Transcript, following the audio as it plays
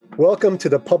Welcome to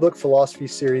the Public Philosophy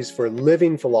series for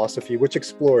Living Philosophy, which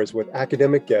explores with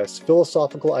academic guests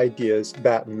philosophical ideas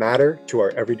that matter to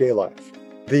our everyday life.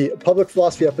 The Public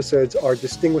Philosophy episodes are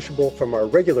distinguishable from our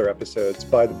regular episodes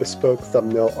by the bespoke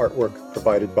thumbnail artwork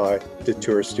provided by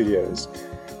Detour Studios.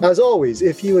 As always,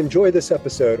 if you enjoy this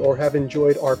episode or have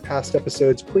enjoyed our past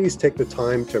episodes, please take the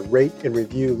time to rate and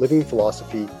review Living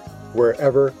Philosophy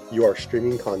wherever you are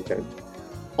streaming content.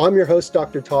 I'm your host,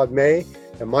 Dr. Todd May,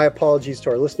 and my apologies to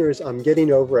our listeners. I'm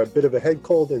getting over a bit of a head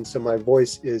cold, and so my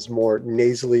voice is more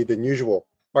nasally than usual.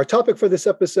 Our topic for this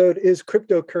episode is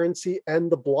cryptocurrency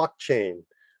and the blockchain.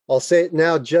 I'll say it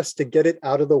now just to get it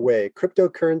out of the way.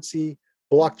 Cryptocurrency,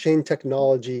 blockchain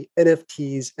technology,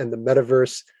 NFTs, and the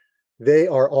metaverse, they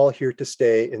are all here to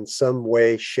stay in some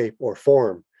way, shape, or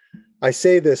form. I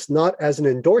say this not as an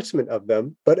endorsement of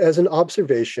them, but as an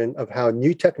observation of how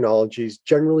new technologies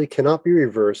generally cannot be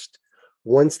reversed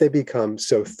once they become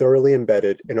so thoroughly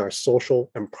embedded in our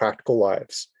social and practical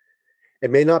lives.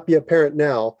 It may not be apparent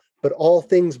now, but all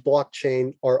things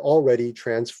blockchain are already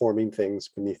transforming things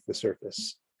beneath the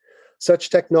surface. Such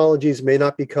technologies may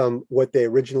not become what they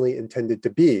originally intended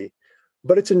to be,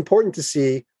 but it's important to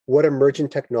see what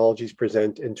emergent technologies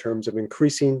present in terms of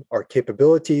increasing our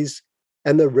capabilities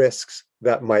and the risks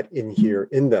that might inhere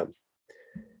in them.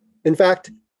 In fact,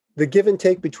 the give and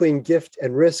take between gift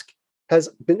and risk has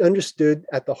been understood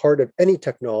at the heart of any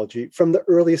technology from the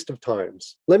earliest of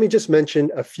times. Let me just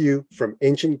mention a few from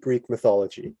ancient Greek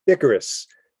mythology. Icarus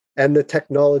and the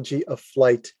technology of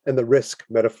flight and the risk,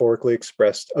 metaphorically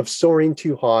expressed, of soaring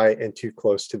too high and too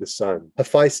close to the sun.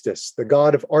 Hephaestus, the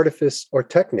god of artifice or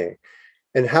techne,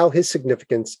 and how his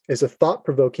significance is a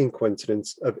thought-provoking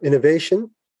coincidence of innovation,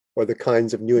 or the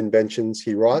kinds of new inventions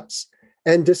he wroughts,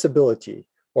 and disability,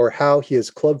 or how he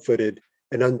is club-footed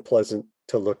and unpleasant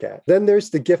to look at. Then there's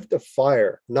the gift of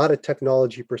fire, not a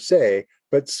technology per se,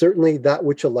 but certainly that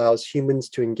which allows humans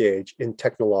to engage in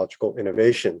technological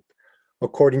innovation.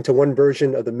 According to one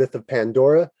version of the myth of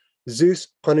Pandora, Zeus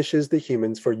punishes the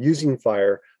humans for using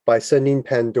fire by sending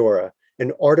Pandora,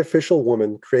 an artificial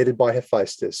woman created by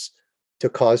Hephaestus, to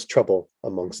cause trouble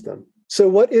amongst them. So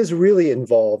what is really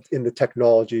involved in the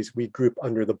technologies we group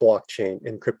under the blockchain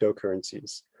and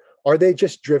cryptocurrencies? Are they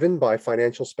just driven by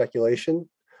financial speculation?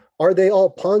 Are they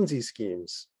all Ponzi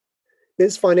schemes?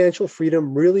 Is financial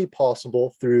freedom really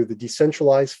possible through the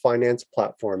decentralized finance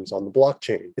platforms on the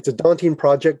blockchain? It's a daunting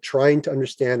project trying to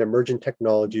understand emergent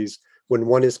technologies when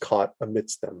one is caught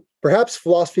amidst them. Perhaps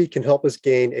philosophy can help us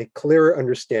gain a clearer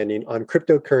understanding on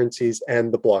cryptocurrencies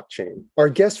and the blockchain. Our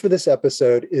guest for this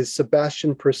episode is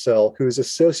Sebastian Purcell, who is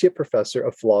Associate Professor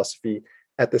of Philosophy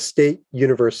at the State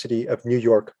University of New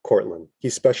York, Cortland. He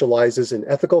specializes in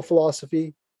ethical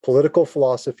philosophy, political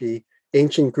philosophy,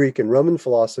 ancient Greek and Roman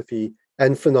philosophy,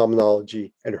 and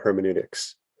phenomenology and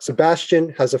hermeneutics.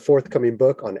 Sebastian has a forthcoming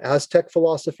book on Aztec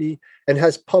philosophy and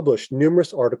has published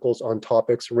numerous articles on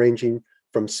topics ranging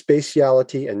from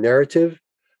spatiality and narrative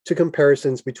to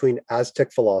comparisons between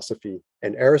Aztec philosophy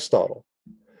and Aristotle.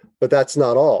 But that's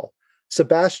not all.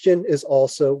 Sebastian is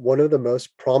also one of the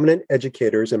most prominent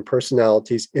educators and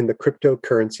personalities in the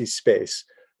cryptocurrency space,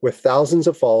 with thousands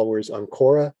of followers on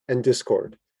Quora and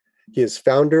Discord. He is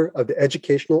founder of the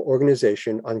educational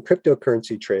organization on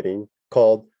cryptocurrency trading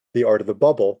called The Art of the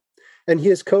Bubble, and he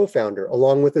is co-founder,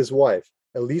 along with his wife,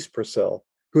 Elise Purcell,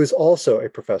 who is also a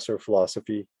professor of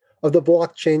philosophy, of the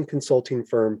blockchain consulting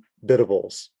firm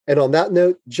Bitables. And on that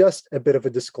note, just a bit of a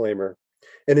disclaimer.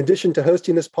 In addition to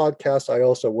hosting this podcast, I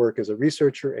also work as a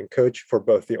researcher and coach for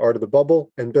both The Art of the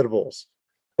Bubble and Bitables.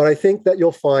 But I think that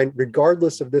you'll find,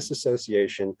 regardless of this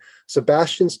association,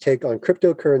 Sebastian's take on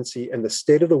cryptocurrency and the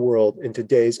state of the world in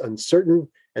today's uncertain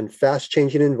and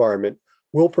fast-changing environment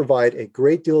will provide a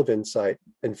great deal of insight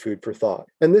and food for thought.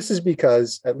 And this is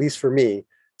because, at least for me,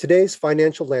 today's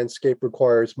financial landscape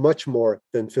requires much more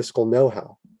than fiscal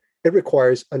know-how. It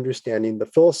requires understanding the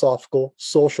philosophical,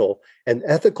 social, and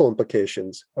ethical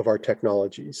implications of our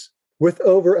technologies. With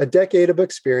over a decade of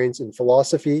experience in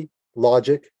philosophy,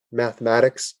 logic,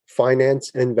 mathematics,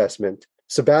 finance, and investment,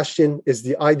 Sebastian is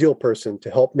the ideal person to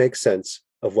help make sense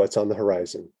of what's on the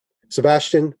horizon.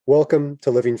 Sebastian, welcome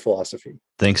to Living Philosophy.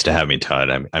 Thanks to have me, Todd.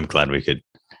 I'm glad we could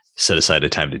set aside a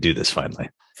time to do this finally.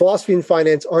 Philosophy and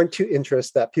finance aren't two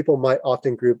interests that people might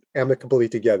often group amicably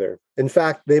together. In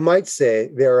fact, they might say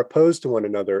they are opposed to one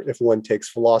another if one takes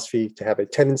philosophy to have a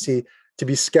tendency to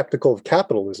be skeptical of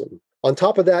capitalism. On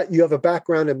top of that, you have a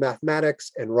background in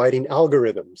mathematics and writing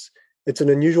algorithms. It's an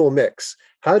unusual mix.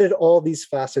 How did all these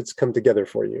facets come together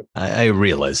for you? I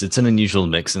realize it's an unusual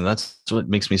mix, and that's what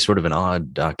makes me sort of an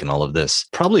odd duck in all of this.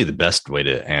 Probably the best way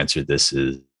to answer this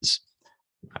is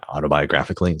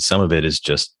autobiographically. Some of it is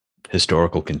just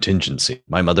historical contingency.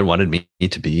 My mother wanted me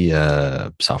to be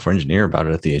a software engineer about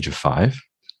it at the age of 5.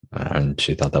 And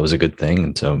she thought that was a good thing.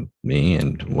 And so me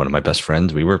and one of my best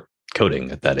friends, we were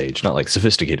coding at that age, not like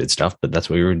sophisticated stuff, but that's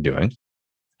what we were doing.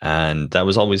 And that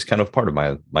was always kind of part of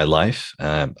my life.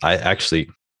 I actually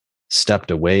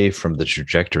stepped away from the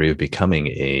trajectory of becoming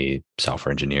a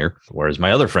software engineer, whereas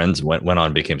my other friends went on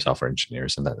and became software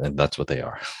engineers, and that's what they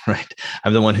are, right?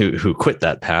 I'm the one who quit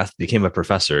that path, became a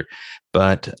professor,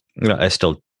 but I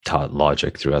still taught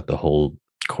logic throughout the whole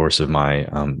course of my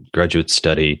graduate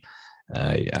study.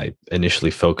 I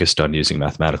initially focused on using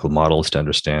mathematical models to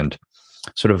understand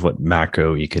sort of what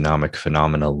macroeconomic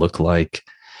phenomena look like.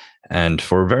 And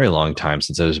for a very long time,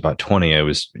 since I was about 20, I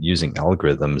was using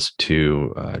algorithms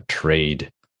to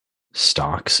trade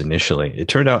stocks initially. It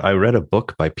turned out I read a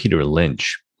book by Peter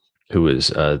Lynch, who was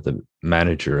the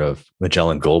manager of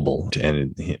Magellan Global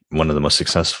and one of the most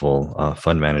successful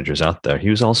fund managers out there. He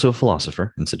was also a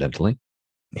philosopher, incidentally.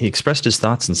 He expressed his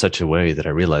thoughts in such a way that I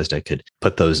realized I could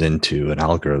put those into an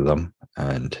algorithm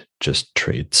and just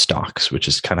trade stocks, which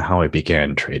is kind of how I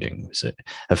began trading. So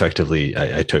effectively,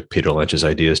 I took Peter Lynch's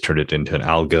ideas, turned it into an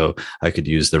algo. I could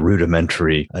use the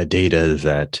rudimentary data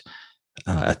that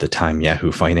at the time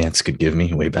Yahoo Finance could give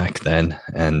me way back then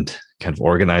and kind of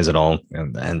organize it all.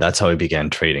 And that's how I began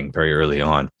trading very early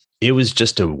on. It was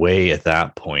just a way at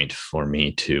that point for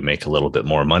me to make a little bit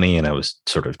more money. And I was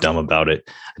sort of dumb about it.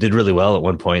 I did really well at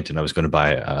one point, and I was going to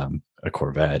buy a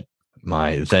Corvette.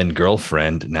 My then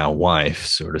girlfriend, now wife,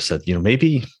 sort of said,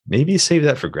 maybe save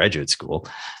that for graduate school,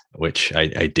 which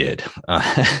I did.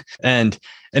 And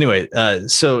anyway,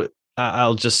 so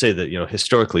I'll just say that,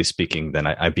 historically speaking, then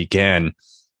I began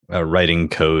writing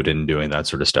code and doing that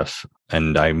sort of stuff.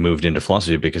 And I moved into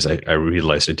philosophy because I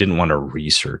realized I didn't want to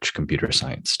research computer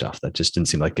science stuff. That just didn't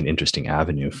seem like an interesting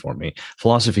avenue for me.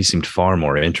 Philosophy seemed far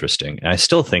more interesting. And I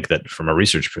still think that from a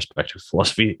research perspective,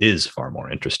 philosophy is far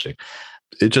more interesting.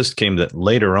 It just came that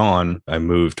later on, I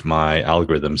moved my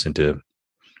algorithms into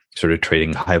sort of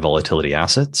trading high volatility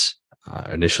assets.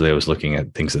 Initially, I was looking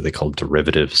at things that they call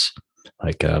derivatives.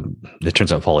 Like it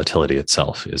turns out volatility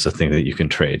itself is a thing that you can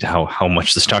trade. How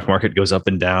much the stock market goes up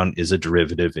and down is a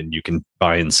derivative, and you can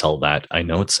buy and sell that. I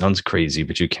know it sounds crazy,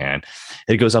 but you can.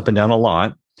 It goes up and down a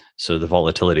lot. So the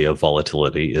volatility of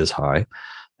volatility is high.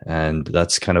 And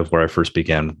that's kind of where I first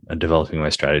began developing my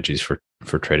strategies for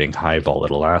trading high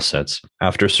volatile assets.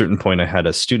 After a certain point, I had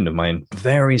a student of mine,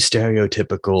 very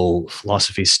stereotypical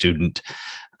philosophy student.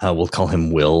 We'll call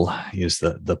him Will. He was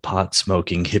the pot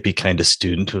smoking hippie kind of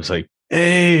student who was like,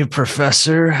 "Hey,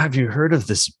 professor, have you heard of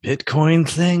this Bitcoin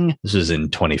thing?" This was in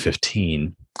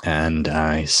 2015. And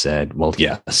I said, well,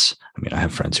 yes. I mean, I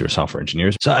have friends who are software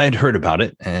engineers. So I had heard about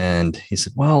it. And he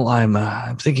said, well,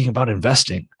 I'm thinking about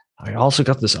investing. I also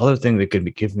got this other thing that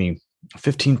could give me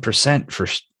 15%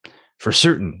 for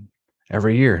certain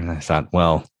every year. And I thought,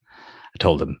 well, I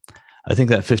told him, I think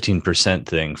that 15%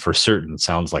 thing for certain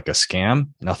sounds like a scam.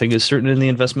 Nothing is certain in the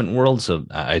investment world. So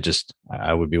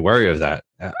I would be wary of that.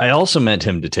 I also meant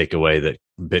him to take away that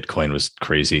Bitcoin was a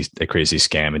crazy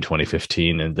scam in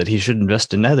 2015, and that he should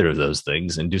invest in neither of those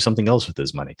things and do something else with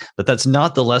his money. But that's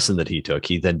not the lesson that he took.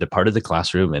 He then departed the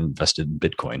classroom and invested in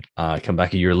Bitcoin. Come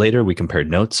back a year later, we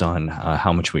compared notes on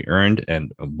how much we earned,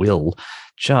 and Will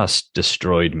just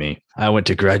destroyed me. I went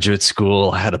to graduate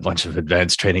school, had a bunch of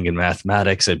advanced training in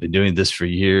mathematics. I'd been doing this for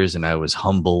years, and I was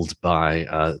humbled by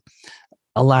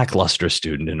a lackluster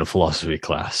student in a philosophy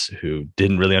class who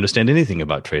didn't really understand anything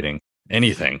about trading,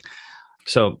 anything.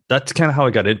 So that's kind of how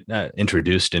I got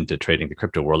introduced into trading the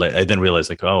crypto world. I then realized,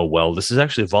 like, oh, well, this is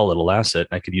actually a volatile asset.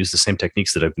 I could use the same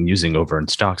techniques that I've been using over in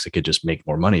stocks. I could just make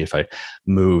more money if I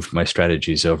moved my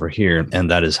strategies over here. And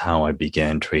that is how I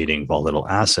began trading volatile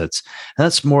assets. And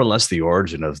that's more or less the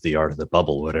origin of the art of the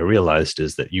bubble. What I realized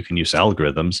is that you can use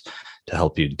algorithms to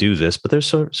help you do this, but there's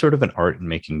sort of an art in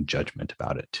making judgment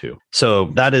about it too.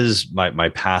 So that is my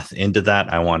path into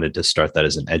that. I wanted to start that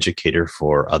as an educator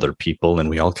for other people, and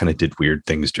we all kind of did weird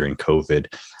things during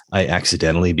COVID. I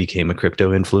accidentally became a crypto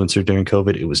influencer during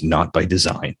COVID. It was not by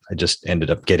design. I just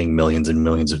ended up getting millions and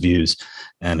millions of views,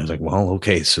 and I was like, well,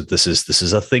 okay, so this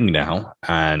is a thing now,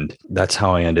 and that's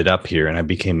how I ended up here. And I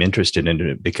became interested in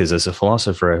it because as a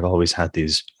philosopher, I've always had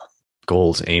these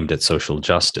goals aimed at social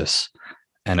justice.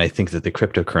 And I think that the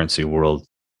cryptocurrency world,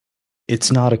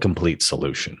 it's not a complete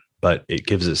solution, but it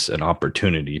gives us an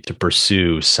opportunity to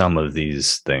pursue some of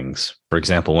these things. For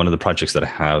example, one of the projects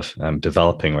that I'm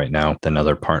developing right now with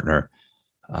another partner,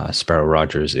 Sparrow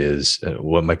Rogers, is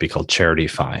what might be called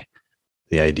CharityFi.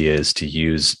 The idea is to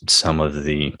use some of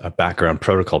the background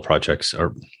protocol projects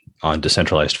or on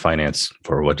decentralized finance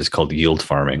for what is called yield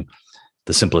farming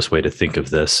The simplest way to think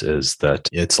of this is that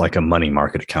it's like a money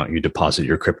market account. You deposit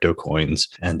your crypto coins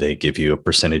and they give you a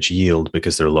percentage yield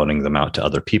because they're loaning them out to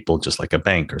other people, just like a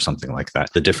bank or something like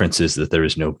that. The difference is that there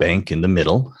is no bank in the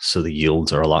middle, so the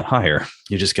yields are a lot higher.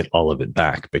 You just get all of it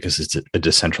back because it's a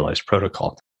decentralized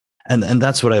protocol. And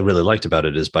that's what I really liked about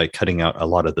it, is by cutting out a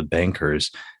lot of the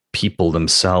bankers, people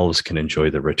themselves can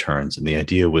enjoy the returns. And the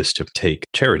idea was to take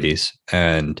charities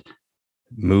and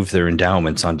move their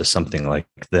endowments onto something like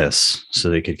this so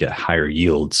they could get higher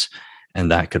yields. And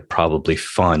that could probably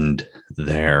fund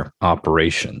their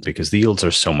operation because the yields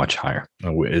are so much higher.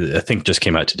 I think just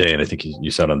came out today, and I think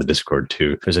you saw it on the Discord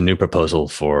too. There's a new proposal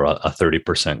for a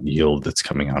 30% yield that's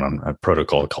coming out on a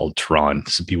protocol called Tron.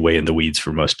 This would be way in the weeds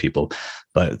for most people,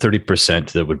 but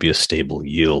 30% that would be a stable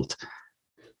yield.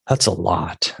 That's a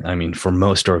lot. I mean, for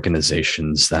most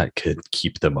organizations, that could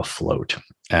keep them afloat.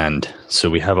 And so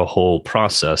we have a whole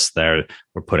process there.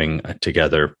 We're putting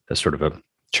together a sort of a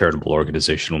charitable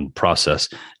organizational process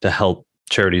to help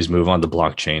charities move on the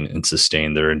blockchain and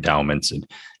sustain their endowments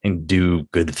and do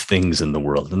good things in the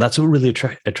world. And that's what really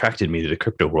attracted me to the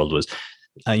crypto world was,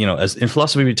 as in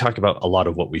philosophy, we talk about a lot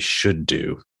of what we should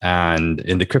do. And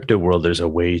in the crypto world, there's a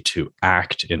way to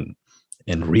act and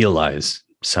realize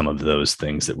some of those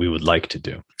things that we would like to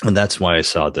do. And that's why I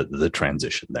saw the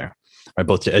transition there, right?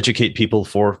 Both to educate people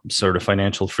for sort of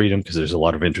financial freedom, because there's a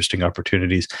lot of interesting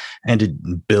opportunities, and to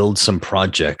build some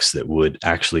projects that would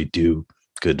actually do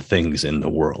good things in the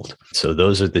world. So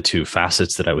those are the two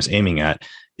facets that I was aiming at.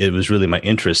 It was really my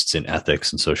interests in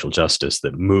ethics and social justice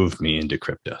that moved me into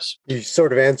cryptos. You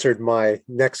sort of answered my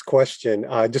next question.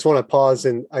 I just want to pause.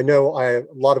 And I know a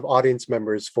lot of audience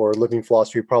members for Living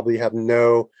Philosophy probably have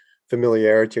no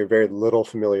familiarity or very little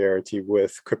familiarity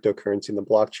with cryptocurrency and the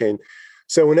blockchain.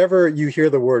 So whenever you hear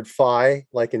the word FI,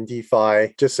 like in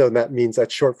DeFi, just so that means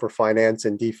that's short for finance,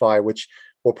 and DeFi, which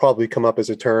will probably come up as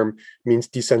a term, means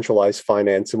decentralized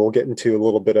finance. And we'll get into a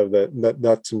little bit of the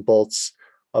nuts and bolts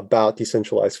about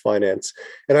decentralized finance.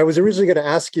 And I was originally going to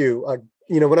ask you,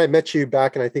 when I met you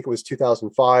back in, I think it was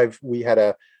 2005, we had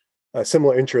a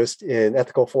similar interest in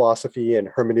ethical philosophy and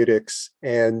hermeneutics.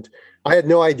 And I had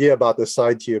no idea about this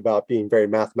side to you about being very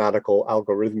mathematical,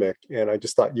 algorithmic. And I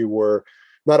just thought you were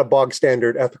not a bog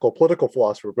standard ethical political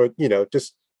philosopher, but,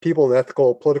 just people in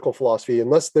ethical political philosophy,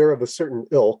 unless they're of a certain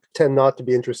ilk, tend not to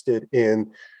be interested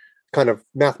in kind of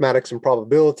mathematics and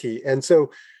probability. And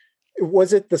so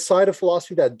was it the side of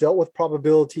philosophy that dealt with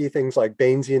probability, things like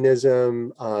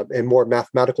Bayesianism, and more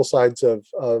mathematical sides of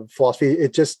philosophy?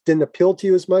 It just didn't appeal to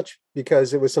you as much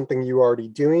because it was something you were already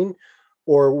doing?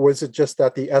 Or was it just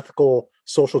that the ethical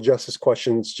social justice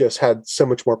questions just had so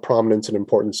much more prominence and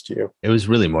importance to you? It was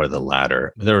really more the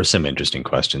latter. There were some interesting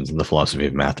questions in the philosophy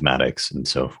of mathematics and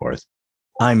so forth.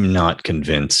 I'm not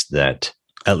convinced that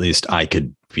at least I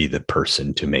could be the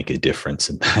person to make a difference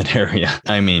in that area.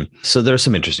 I mean, so there are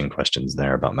some interesting questions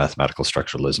there about mathematical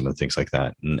structuralism and things like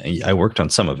that. And I worked on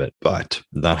some of it, but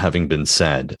that having been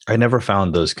said, I never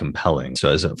found those compelling. So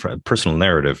as a personal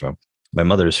narrative, my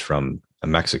mother's from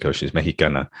Mexico. She's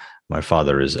Mexicana. My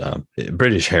father is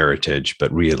British heritage,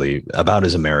 but really about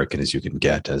as American as you can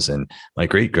get, as in my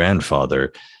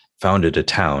great-grandfather founded a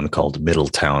town called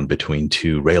Middletown between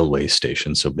two railway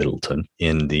stations, so Middleton,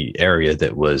 in the area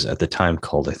that was at the time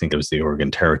called, I think it was the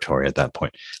Oregon Territory at that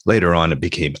point. Later on, it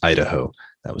became Idaho.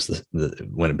 That was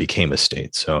when it became a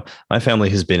state. So my family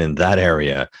has been in that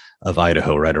area of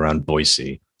Idaho, right around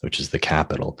Boise, which is the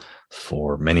capital,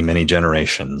 for many, many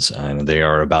generations. And they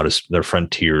are they're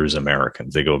frontiers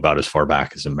Americans. They go about as far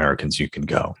back as Americans you can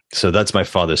go. So that's my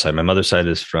father's side. My mother's side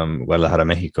is from Guadalajara,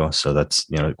 Mexico. So that's,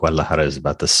 Guadalajara is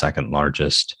about the second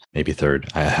largest, maybe third,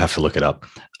 I have to look it up,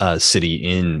 city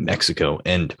in Mexico.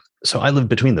 And so I lived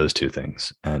between those two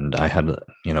things. And I had,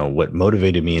 what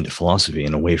motivated me into philosophy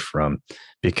and away from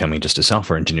becoming just a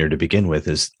software engineer to begin with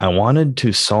is I wanted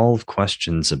to solve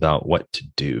questions about what to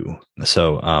do.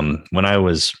 So when I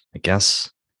was, I guess,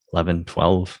 11,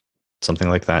 12, something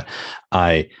like that,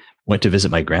 I went to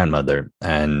visit my grandmother,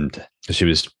 and she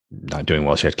was not doing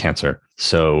well. She had cancer.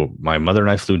 So my mother and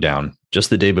I flew down.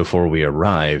 Just the day before we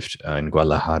arrived in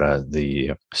Guadalajara,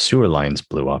 the sewer lines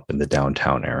blew up in the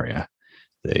downtown area.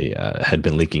 They had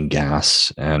been leaking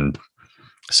gas and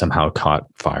somehow caught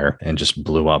fire and just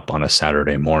blew up on a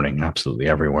Saturday morning, absolutely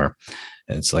everywhere.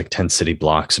 And it's like 10 city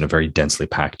blocks in a very densely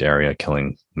packed area,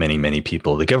 killing many, many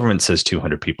people. The government says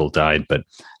 200 people died, but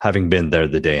having been there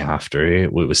the day after,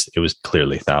 it was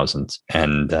clearly thousands.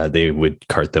 And they would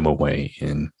cart them away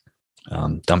in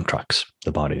dump trucks,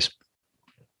 the bodies.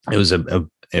 It was a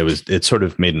it sort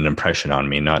of made an impression on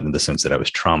me, not in the sense that I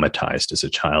was traumatized as a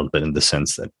child, but in the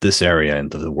sense that this area of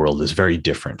the world is very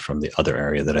different from the other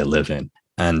area that I live in.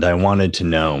 And I wanted to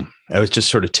know, I was just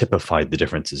sort of typified the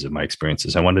differences of my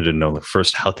experiences. I wanted to know,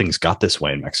 first, how things got this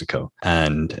way in Mexico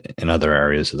and in other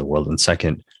areas of the world. And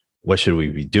second, what should we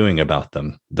be doing about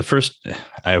them? The first,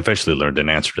 I eventually learned an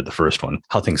answer to the first one,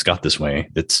 how things got this way.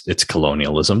 It's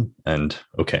colonialism. And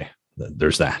okay,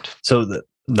 there's that. So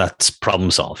that's problem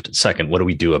solved. Second, what do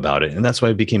we do about it? And that's why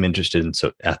I became interested in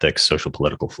ethics, social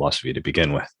political philosophy to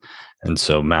begin with. And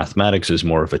so mathematics is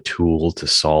more of a tool to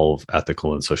solve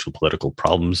ethical and social political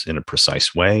problems in a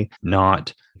precise way,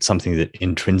 not something that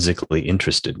intrinsically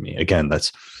interested me. Again,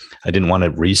 I didn't want to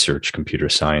research computer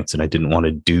science, and I didn't want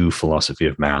to do philosophy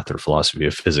of math or philosophy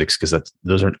of physics, because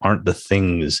those aren't the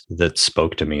things that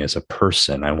spoke to me as a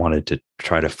person. I wanted to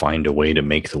try to find a way to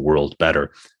make the world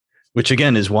better, which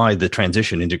again is why the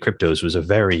transition into cryptos was a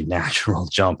very natural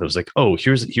jump. It was like, oh,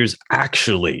 here's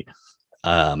actually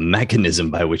a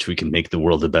mechanism by which we can make the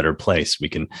world a better place. We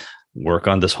can work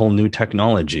on this whole new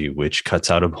technology, which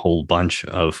cuts out a whole bunch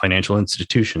of financial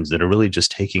institutions that are really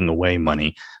just taking away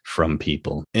money from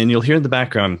people. And you'll hear in the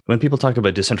background, when people talk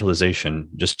about decentralization,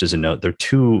 just as a note, there are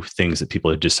two things that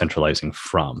people are decentralizing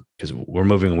from, because we're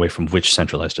moving away from which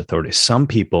centralized authority. Some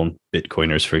people,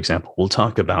 Bitcoiners, for example, will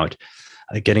talk about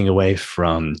getting away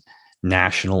from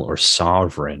national or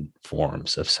sovereign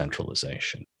forms of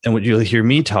centralization. And what you'll hear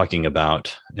me talking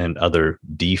about, and other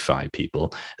DeFi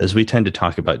people, is we tend to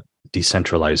talk about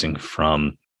decentralizing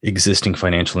from existing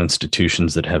financial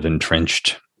institutions that have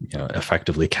entrenched,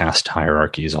 effectively caste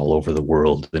hierarchies all over the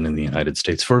world and in the United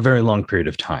States for a very long period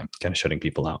of time, kind of shutting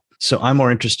people out. So I'm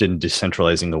more interested in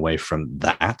decentralizing away from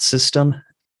that system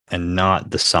and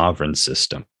not the sovereign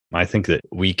system. I think that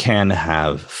we can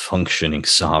have functioning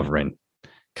sovereign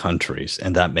countries,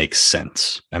 and that makes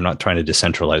sense. I'm not trying to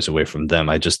decentralize away from them.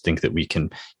 I just think that we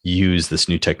can use this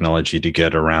new technology to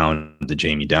get around the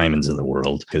Jamie Dimons of the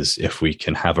world, because if we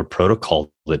can have a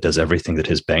protocol that does everything that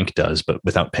his bank does, but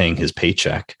without paying his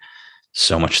paycheck,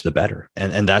 so much the better.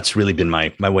 And that's really been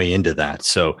my way into that.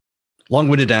 So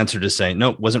long-winded answer to say,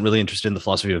 no, wasn't really interested in the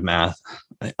philosophy of math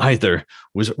either.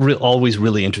 Was always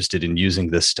really interested in using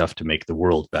this stuff to make the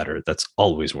world better. That's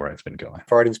always where I've been going.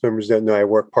 For audience members that know, I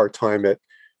work part-time at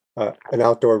an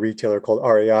outdoor retailer called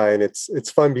REI, and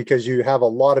it's fun because you have a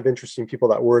lot of interesting people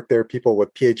that work there, people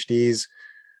with PhDs,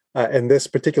 and this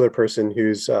particular person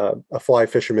who's a fly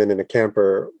fisherman and a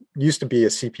camper used to be a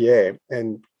CPA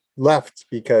and left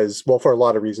because, well, for a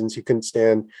lot of reasons. He couldn't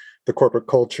stand the corporate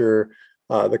culture,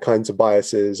 the kinds of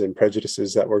biases and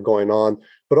prejudices that were going on.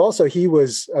 But also he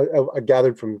was, I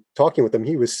gathered from talking with him,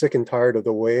 he was sick and tired of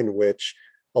the way in which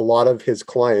a lot of his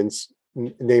clients,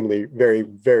 namely very,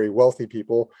 very wealthy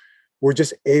people, were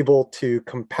just able to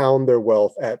compound their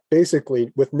wealth at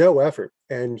basically with no effort.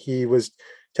 And he was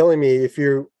telling me, if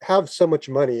you have so much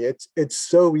money, it's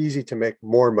so easy to make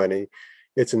more money.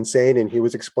 It's insane. And he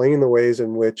was explaining the ways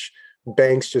in which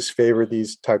banks just favor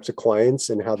these types of clients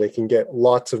and how they can get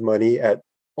lots of money at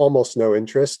almost no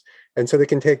interest. And so they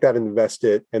can take that and invest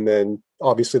it. And then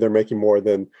obviously they're making more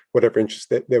than whatever interest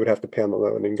that they would have to pay on the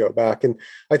loan and go back. And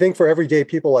I think for everyday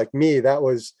people like me, that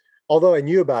was, although I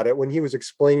knew about it, when he was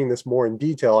explaining this more in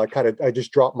detail, I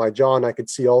just dropped my jaw, and I could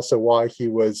see also why he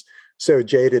was so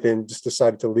jaded and just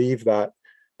decided to leave that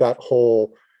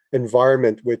whole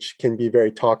environment, which can be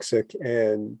very toxic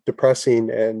and depressing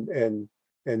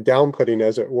and down-putting,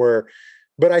 as it were.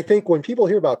 But I think when people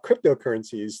hear about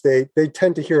cryptocurrencies, they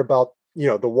tend to hear about,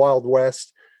 the Wild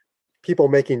West, people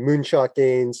making moonshot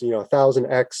gains,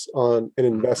 1,000x on an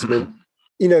investment.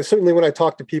 Certainly when I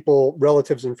talk to people,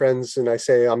 relatives and friends, and I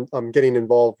say I'm getting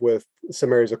involved with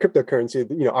some areas of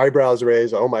cryptocurrency, eyebrows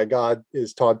raise. Oh my God,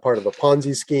 is Todd part of a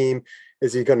Ponzi scheme?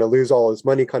 Is he going to lose all his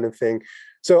money, kind of thing?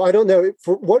 So I don't know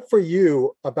what for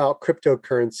you about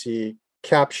cryptocurrency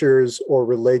captures or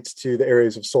relates to the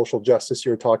areas of social justice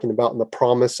you're talking about and the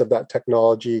promise of that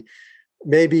technology,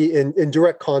 maybe in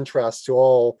direct contrast to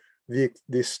all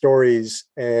the stories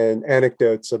and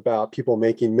anecdotes about people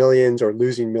making millions or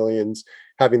losing millions,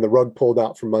 having the rug pulled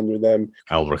out from under them.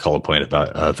 I'll recall a point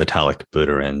about Vitalik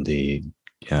Buterin, the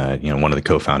one of the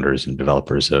co-founders and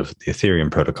developers of the Ethereum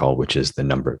protocol, which is the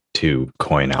number 2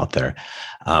 coin out there.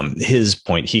 His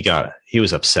point, he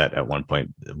was upset at one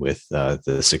point with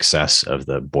the success of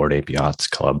the Bored Ape Yachts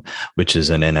Club, which is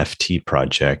an NFT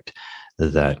project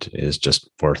that is just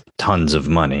worth tons of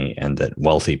money and that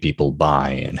wealthy people buy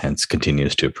and hence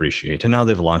continues to appreciate. And now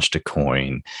they've launched a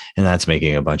coin and that's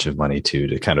making a bunch of money too,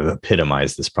 to kind of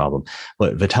epitomize this problem.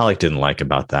 What Vitalik didn't like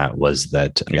about that was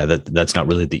that, that's not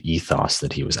really the ethos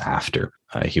that he was after.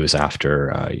 He was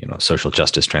after, social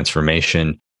justice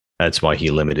transformation. That's why he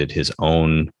limited his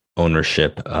own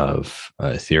ownership of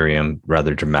Ethereum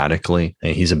rather dramatically.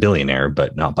 And he's a billionaire,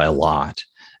 but not by a lot.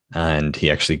 And he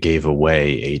actually gave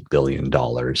away $8 billion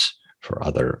for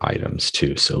other items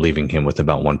too. So leaving him with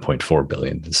about 1.4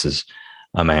 billion. This is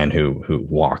a man who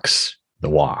walks the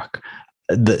walk.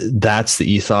 That's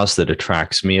the ethos that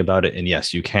attracts me about it. And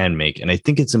yes, you can make, and I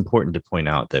think it's important to point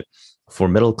out that for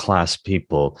middle-class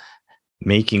people,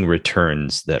 making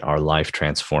returns that are life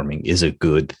transforming is a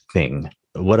good thing.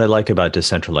 What I like about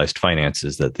decentralized finance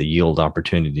is that the yield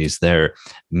opportunities there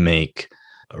make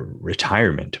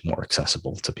retirement more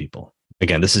accessible to people.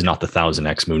 Again, this is not the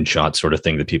 1000x moonshot sort of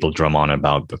thing that people drum on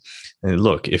about. But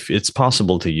look, if it's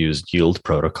possible to use yield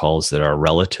protocols that are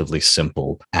relatively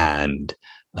simple and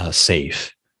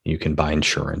safe, you can buy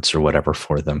insurance or whatever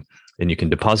for them, and you can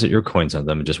deposit your coins on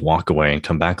them and just walk away and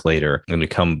come back later. And you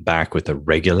come back with a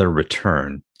regular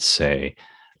return, say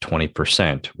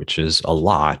 20%, which is a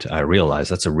lot. I realize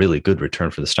that's a really good return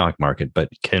for the stock market, but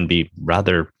can be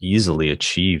rather easily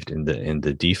achieved in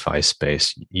the DeFi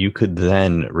space. You could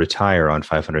then retire on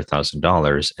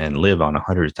 $500,000 and live on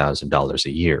 $100,000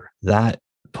 a year. That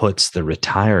puts the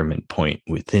retirement point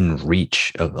within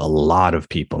reach of a lot of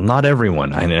people. Not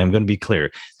everyone. I'm going to be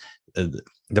clear.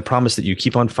 The promise that you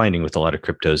keep on finding with a lot of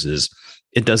cryptos is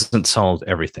it doesn't solve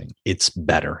everything. It's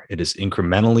better. It is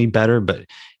incrementally better, but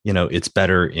it's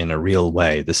better in a real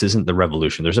way. This isn't the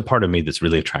revolution. There's a part of me that's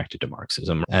really attracted to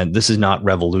Marxism, and this is not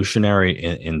revolutionary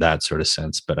in that sort of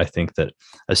sense. But I think that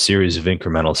a series of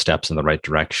incremental steps in the right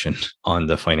direction on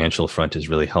the financial front is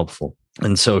really helpful.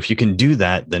 And so if you can do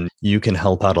that, then you can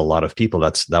help out a lot of people.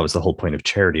 That was the whole point of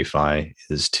CharityFi,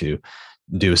 is to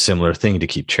do a similar thing to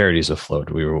keep charities afloat.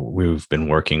 We've been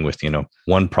working with,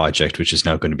 one project, which is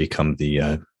now going to become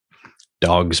the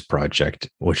Dogs Project,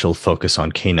 which will focus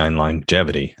on canine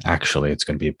longevity. Actually, it's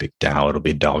going to be a big DAO. It'll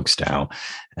be Dogs DAO,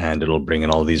 and it'll bring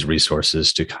in all these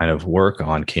resources to kind of work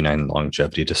on canine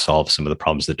longevity to solve some of the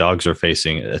problems that dogs are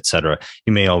facing, et cetera.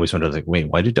 You may always wonder, like, wait,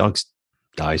 why do dogs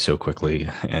die so quickly,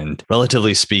 and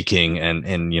relatively speaking, and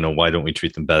why don't we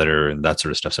treat them better, and that sort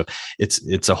of stuff. So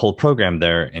it's a whole program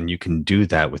there, and you can do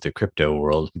that with the crypto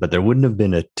world, but there wouldn't have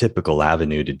been a typical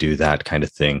avenue to do that kind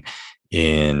of thing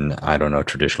in, I don't know,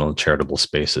 traditional charitable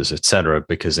spaces, et cetera,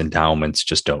 because endowments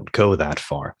just don't go that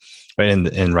far. Right.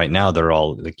 And right now they're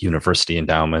all like university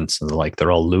endowments and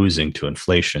they're all losing to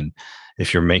inflation.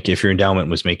 If your endowment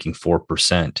was making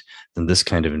 4%, then this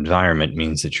kind of environment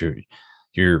means that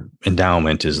your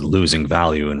endowment is losing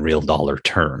value in real dollar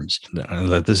terms.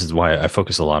 This is why I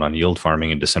focus a lot on yield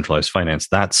farming and decentralized finance.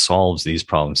 That solves these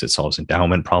problems. It solves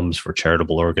endowment problems for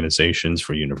charitable organizations,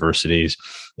 for universities.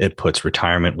 It puts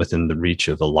retirement within the reach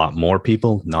of a lot more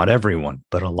people, not everyone,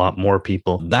 but a lot more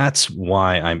people. That's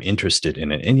why I'm interested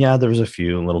in it. And yeah, there's a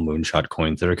few little moonshot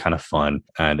coins that are kind of fun.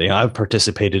 And I've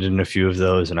participated in a few of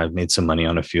those, and I've made some money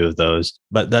on a few of those,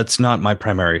 but that's not my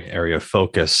primary area of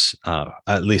focus.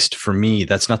 At least for me,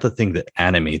 that's not the thing that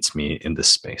animates me in this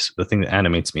space. The thing that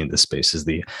animates me in this space is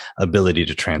the ability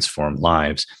to transform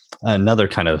lives. Another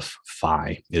kind of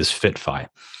FI is FitFi.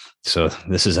 So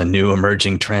this is a new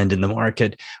emerging trend in the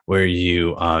market where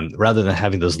you, rather than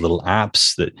having those little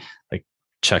apps that like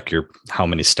check how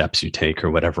many steps you take or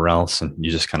whatever else, and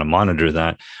you just kind of monitor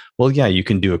that. Well, yeah, you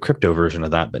can do a crypto version of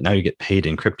that, but now you get paid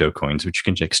in crypto coins, which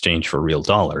you can exchange for real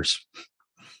dollars.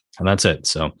 And that's it.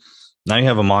 So now you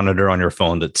have a monitor on your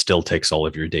phone that still takes all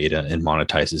of your data and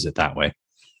monetizes it that way.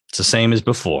 It's the same as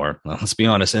before. Well, let's be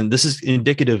honest. And this is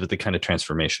indicative of the kind of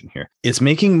transformation here. It's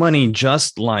making money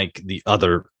just like the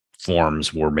other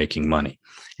forms were making money.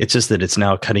 It's just that it's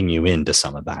now cutting you into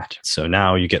some of that. So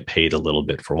now you get paid a little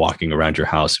bit for walking around your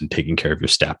house and taking care of your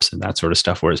steps and that sort of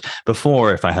stuff. Whereas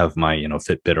before, if I have my,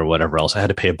 Fitbit or whatever else, I had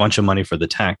to pay a bunch of money for the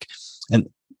tech. And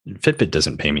Fitbit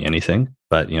doesn't pay me anything,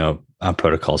 but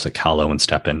protocols like Halo and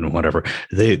STEPN and whatever,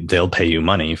 they'll pay you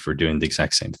money for doing the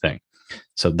exact same thing.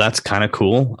 So that's kind of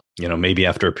cool. Maybe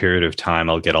after a period of time,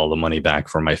 I'll get all the money back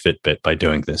for my Fitbit by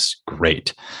doing this.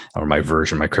 Great. Or my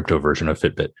crypto version of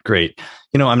Fitbit. Great.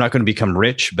 I'm not going to become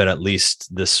rich, but at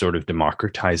least this sort of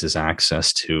democratizes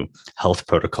access to health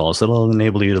protocols that will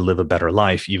enable you to live a better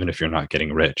life, even if you're not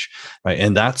getting rich. Right.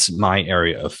 And that's my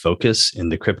area of focus in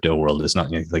the crypto world. Is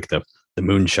not like the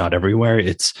moonshot everywhere.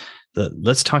 It's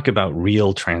let's talk about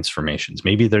real transformations.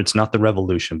 Maybe it's not the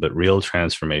revolution, but real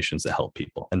transformations that help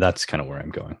people. And that's kind of where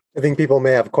I'm going. I think people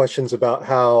may have questions about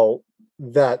how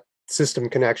that system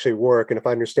can actually work. And if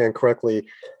I understand correctly,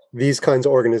 these kinds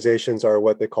of organizations are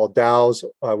what they call DAOs,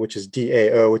 which is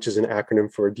DAO, which is an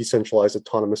acronym for Decentralized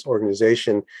Autonomous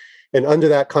Organization. And under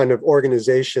that kind of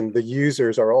organization, the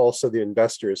users are also the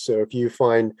investors. So if you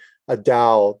find a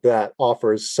DAO that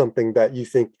offers something that you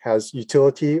think has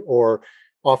utility or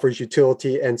offers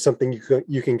utility and something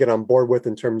you can get on board with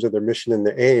in terms of their mission and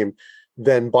their aim,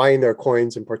 then buying their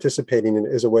coins and participating in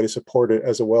it is a way to support it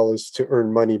as well as to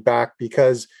earn money back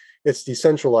because it's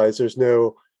decentralized. There's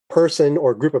no person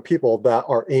or group of people that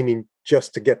are aiming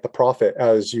just to get the profit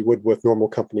as you would with normal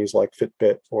companies like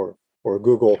Fitbit or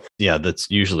Google. Yeah,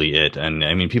 that's usually it. And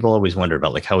I mean, people always wonder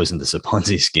about like, how isn't this a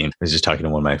Ponzi scheme? I was just talking to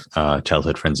one of my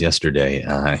childhood friends yesterday.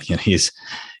 He's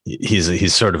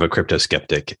sort of a crypto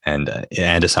skeptic and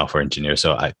a software engineer.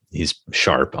 So he's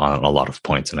sharp on a lot of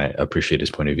points and I appreciate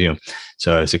his point of view.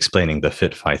 So I was explaining the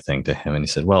FitFi thing to him and he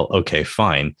said, well, okay,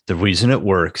 fine. The reason it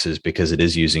works is because it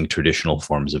is using traditional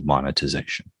forms of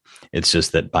monetization. It's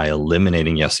just that by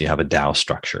eliminating, yes, you have a DAO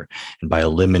structure and by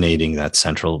eliminating that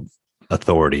central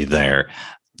authority there,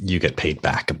 you get paid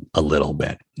back a little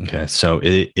bit. Okay. So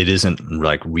it isn't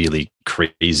like really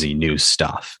crazy new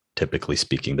stuff. Typically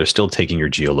speaking, they're still taking your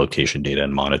geolocation data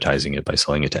and monetizing it by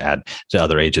selling it to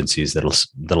other agencies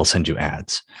that'll send you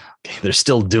ads. Okay, they're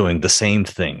still doing the same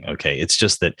thing. Okay, it's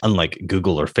just that unlike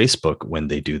Google or Facebook, when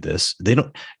they do this,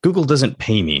 Google doesn't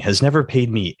pay me, has never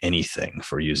paid me anything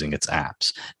for using its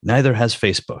apps. Neither has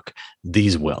Facebook.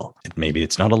 These will. Maybe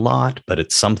it's not a lot, but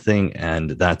it's something,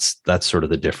 and that's sort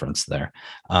of the difference there.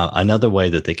 Another way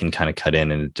that they can kind of cut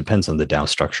in, and it depends on the DAO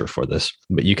structure for this,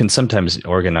 but you can sometimes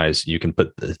organize. You can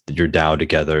put your DAO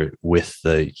together with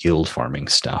the yield farming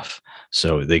stuff.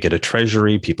 So they get a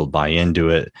treasury, people buy into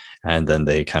it, and then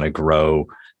they kind of grow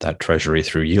that treasury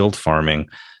through yield farming,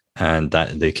 and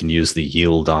that they can use the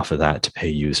yield off of that to pay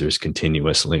users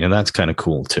continuously. And that's kind of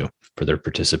cool too for their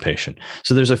participation.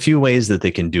 So there's a few ways that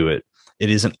they can do it. It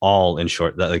isn't all, in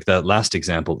short, that last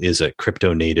example is a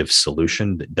crypto native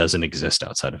solution that doesn't exist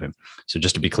outside of him. So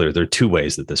just to be clear, there are two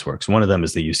ways that this works. One of them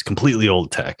is they use completely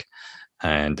old tech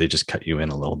and they just cut you in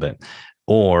a little bit.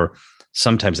 Or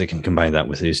sometimes they can combine that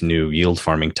with these new yield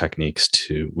farming techniques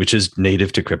which is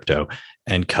native to crypto,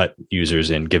 and cut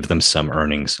users in, give them some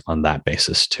earnings on that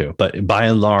basis too. But by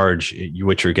and large,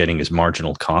 what you're getting is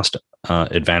marginal cost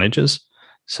advantages,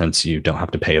 since you don't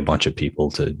have to pay a bunch of people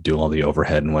to do all the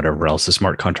overhead and whatever else. The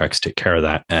smart contracts take care of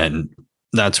that. And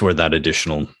that's where that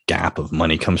additional gap of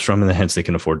money comes from. And hence they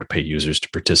can afford to pay users to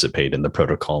participate in the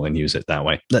protocol and use it that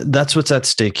way. That's what's at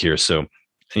stake here. So,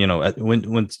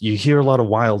 when you hear a lot of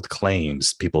wild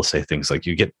claims, people say things like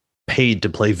you get paid to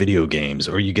play video games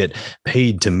or you get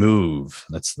paid to move.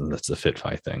 That's the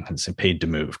FitFi thing. It's paid to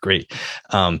move. Great.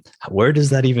 Where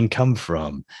does that even come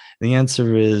from? The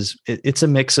answer is it's a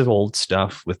mix of old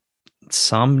stuff with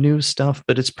some new stuff,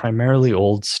 but it's primarily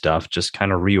old stuff, just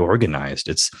kind of reorganized.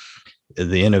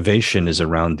 The innovation is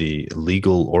around the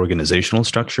legal organizational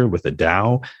structure with a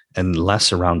DAO and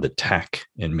less around the tech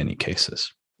in many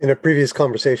cases. In a previous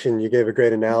conversation, you gave a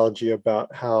great analogy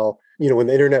about how, when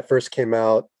the internet first came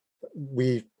out,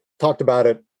 we talked about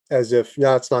it as if,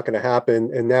 no, it's not going to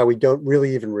happen. And now we don't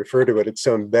really even refer to it. It's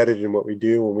so embedded in what we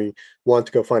do. When we want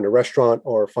to go find a restaurant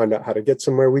or find out how to get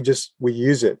somewhere, we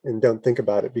use it and don't think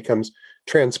about it. It becomes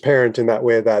transparent in that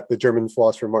way that the German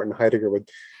philosopher Martin Heidegger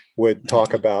would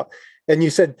talk about. And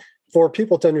you said, for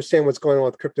people to understand what's going on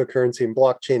with cryptocurrency and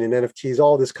blockchain and NFTs,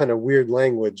 all this kind of weird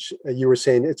language, you were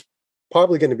saying it's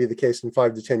probably going to be the case in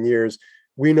 5 to 10 years.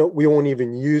 We won't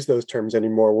even use those terms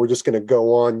anymore. We're just going to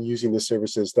go on using the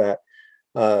services that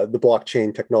the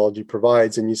blockchain technology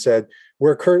provides. And you said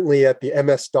we're currently at the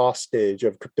MS-DOS stage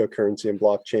of cryptocurrency and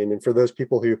blockchain. And for those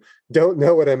people who don't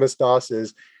know what MS-DOS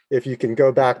is, if you can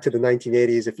go back to the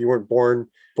 1980s, if you weren't born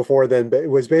before then, but it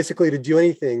was basically to do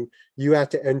anything, you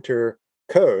had to enter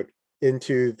code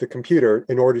into the computer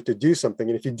in order to do something.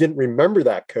 And if you didn't remember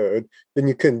that code, then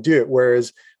you couldn't do it.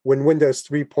 Whereas when Windows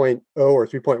 3.0 or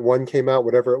 3.1 came out,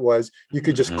 whatever it was, you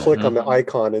could just click on the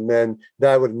icon and then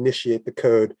that would initiate the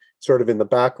code sort of in the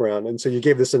background. And so you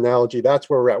gave this analogy. That's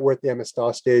where we're at. We're at the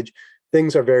MS-DOS stage.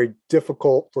 Things are very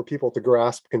difficult for people to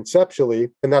grasp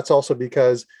conceptually. And that's also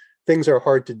because things are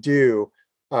hard to do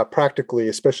practically,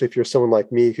 especially if you're someone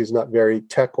like me who's not very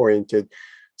tech oriented.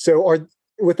 So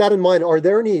with that in mind, are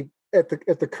there any at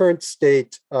the current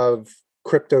state of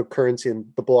cryptocurrency and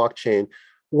the blockchain,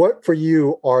 what for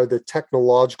you are the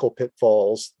technological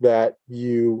pitfalls that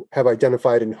you have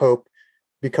identified and hope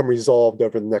become resolved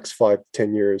over the next 5 to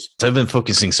 10 years? So I've been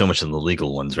focusing so much on the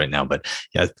legal ones right now, but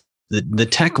yeah, the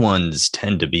tech ones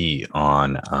tend to be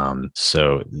on,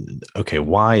 okay,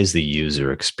 why is the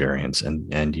user experience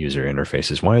and user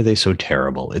interfaces, why are they so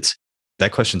terrible?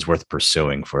 That question's worth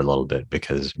pursuing for a little bit,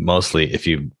 because mostly if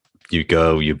you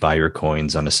buy your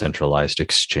coins on a centralized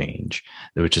exchange,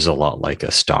 which is a lot like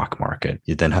a stock market.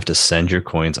 You then have to send your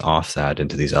coins off that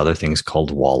into these other things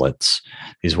called wallets.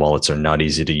 These wallets are not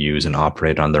easy to use and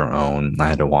operate on their own. I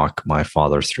had to walk my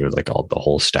father through the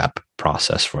whole step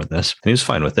process for this. And he was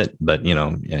fine with it, but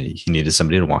he needed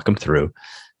somebody to walk him through.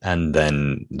 And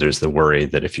then there's the worry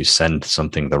that if you send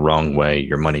something the wrong way,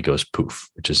 your money goes poof,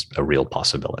 which is a real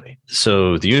possibility.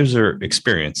 So the user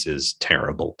experience is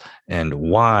terrible. And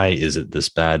why is it this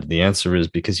bad? The answer is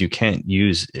because you can't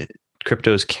use it.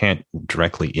 Cryptos can't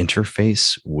directly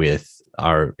interface with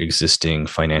our existing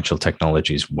financial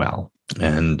technologies well.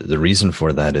 And the reason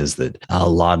for that is that a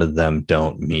lot of them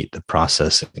don't meet the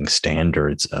processing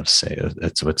standards of, say,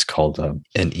 it's what's called an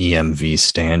EMV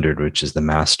standard, which is the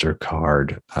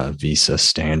MasterCard Visa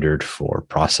standard for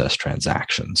process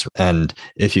transactions. And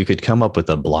if you could come up with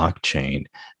a blockchain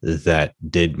that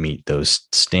did meet those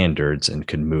standards and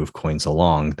could move coins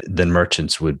along, then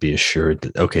merchants would be assured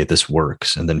that, okay, this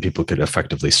works. And then people could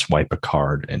effectively swipe a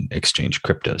card and exchange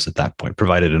cryptos at that point,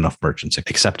 provided enough merchants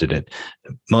accepted it.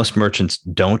 Most merchants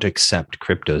don't accept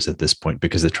cryptos at this point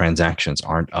because the transactions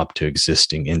aren't up to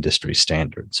existing industry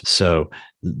standards. So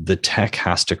the tech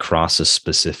has to cross a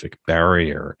specific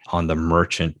barrier on the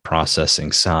merchant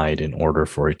processing side in order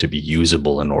for it to be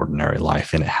usable in ordinary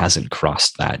life. And it hasn't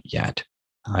crossed that yet.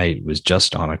 I was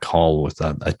just on a call with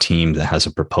a team that has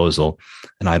a proposal,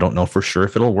 and I don't know for sure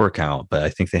if it'll work out, but I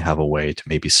think they have a way to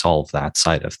maybe solve that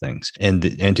side of things and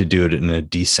to do it in a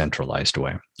decentralized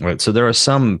way. Right. So there are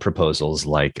some proposals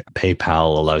like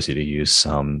PayPal allows you to use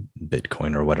some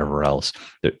Bitcoin or whatever else,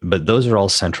 but those are all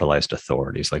centralized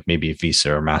authorities. Like maybe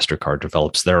Visa or MasterCard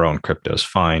develops their own cryptos,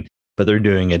 fine. But they're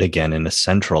doing it again in a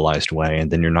centralized way.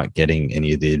 And then you're not getting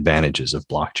any of the advantages of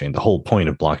blockchain. The whole point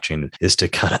of blockchain is to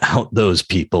cut out those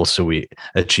people so we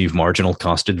achieve marginal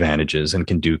cost advantages and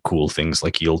can do cool things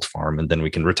like yield farm. And then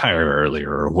we can retire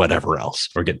earlier or whatever else,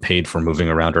 or get paid for moving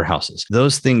around our houses.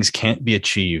 Those things can't be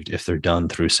achieved if they're done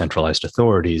through centralized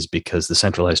authorities, because the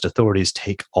centralized authorities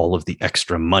take all of the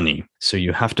extra money. So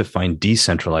you have to find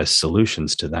decentralized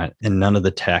solutions to that. And none of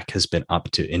the tech has been up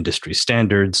to industry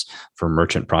standards for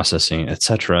merchant processing,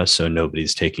 etc. So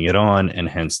nobody's taking it on, and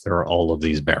hence there are all of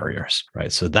these barriers,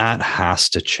 right? So that has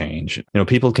to change.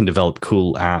 People can develop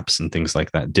cool apps and things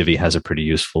like that. Divi has a pretty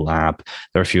useful app.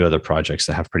 There are a few other projects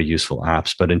that have pretty useful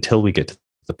apps, but until we get to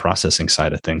the processing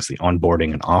side of things, the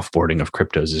onboarding and offboarding of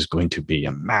cryptos is going to be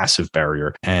a massive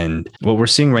barrier. And what we're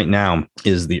seeing right now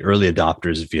is the early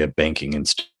adopters via banking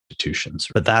institutions,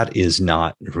 but that is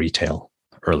not retail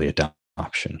early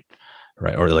adoption.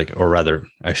 Right. Or rather,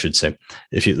 I should say,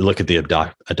 if you look at the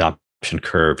adoption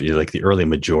curve, you like the early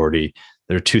majority,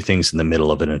 there are two things in the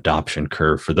middle of an adoption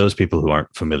curve. For those people who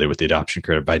aren't familiar with the adoption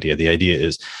curve idea, the idea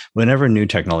is whenever new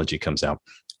technology comes out,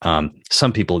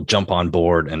 some people jump on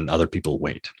board and other people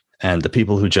wait. And the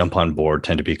people who jump on board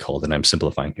tend to be called, and I'm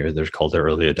simplifying here, they're called the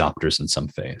early adopters in some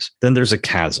phase. Then there's a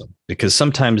chasm, because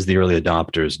sometimes the early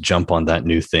adopters jump on that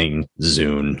new thing,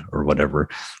 Zune or whatever,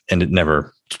 and it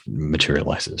never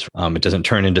materializes. It doesn't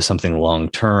turn into something long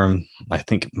term. I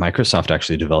think Microsoft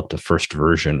actually developed the first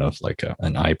version of like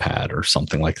an iPad or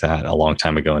something like that a long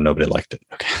time ago, and nobody liked it.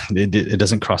 Okay, it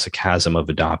doesn't cross a chasm of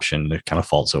adoption. It kind of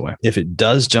falls away. If it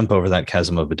does jump over that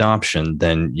chasm of adoption,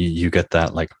 then you get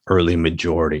that like early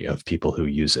majority of people who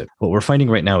use it. What we're finding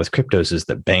right now with cryptos is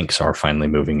that banks are finally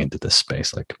moving into this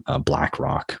space, like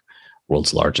BlackRock,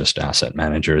 world's largest asset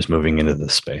manager, is moving into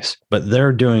this space, but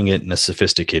they're doing it in a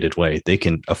sophisticated way. They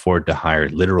can afford to hire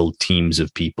literal teams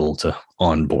of people to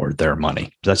onboard their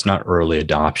money. That's not early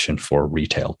adoption for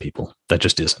retail people. That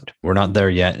just isn't. We're not there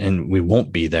yet, and we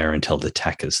won't be there until the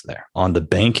tech is there. On the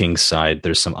banking side,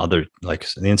 there's some other, like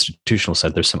the institutional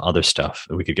side, there's some other stuff.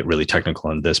 We could get really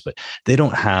technical on this, but they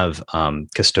don't have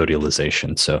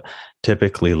custodialization. So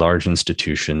typically large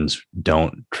institutions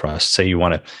don't trust. Say you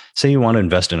want to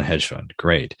invest in a hedge fund.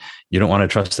 Great. You don't want to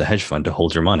trust the hedge fund to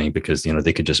hold your money because,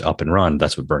 they could just up and run.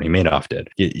 That's what Bernie Madoff did.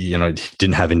 He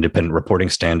didn't have independent reporting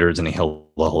standards, and he held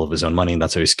all of his own money, and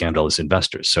that's how he scammed all his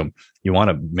investors. So you want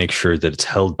to make sure that it's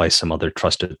held by some other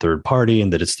trusted third party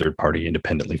and that it's third party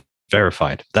independently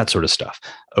verified, that sort of stuff.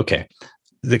 Okay.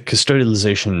 The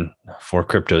custodialization for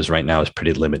cryptos right now is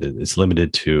pretty limited. It's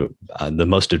limited to the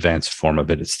most advanced form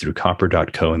of it. It's through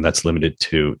copper.co, and that's limited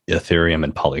to Ethereum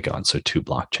and Polygon, so 2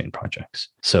 blockchain projects.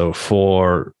 So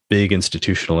for big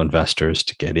institutional investors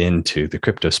to get into the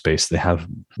crypto space, they have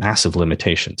massive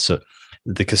limitations. So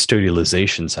the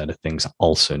custodialization side of things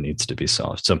also needs to be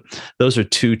solved. So those are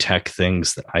 2 tech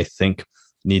things that I think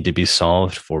need to be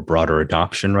solved for broader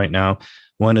adoption right now.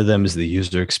 One of them is the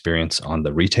user experience on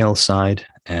the retail side,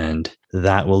 and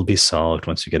that will be solved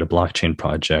once you get a blockchain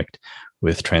project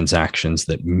with transactions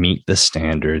that meet the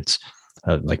standards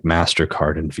like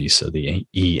MasterCard and Visa, the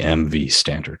EMV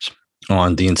standards.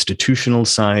 On the institutional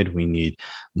side, we need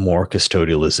more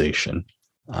custodialization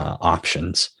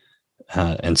options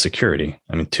and security.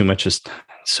 I mean,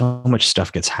 so much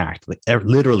stuff gets hacked. Like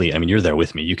literally, I mean, you're there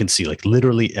with me. You can see like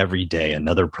literally every day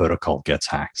another protocol gets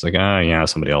hacked. It's like, yeah,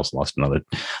 somebody else lost another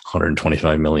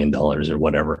 $125 million or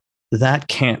whatever. That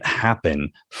can't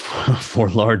happen for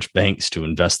large banks to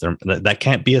invest their. That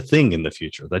can't be a thing in the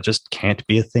future. That just can't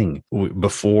be a thing.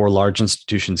 Before large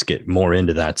institutions get more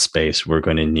into that space, we're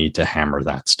going to need to hammer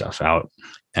that stuff out.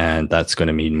 And that's going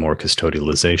to mean more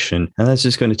custodialization. And that's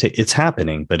just going to take, it's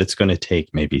happening, but it's going to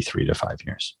take maybe 3 to 5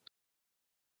 years.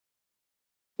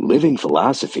 Living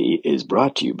Philosophy is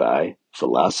brought to you by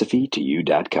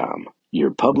philosophy2u.com,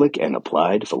 your public and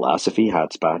applied philosophy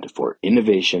hotspot for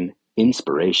innovation,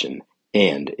 inspiration,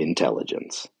 and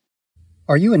intelligence.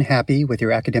 Are you unhappy with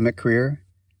your academic career?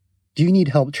 Do you need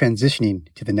help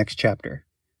transitioning to the next chapter?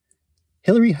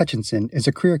 Hillary Hutchinson is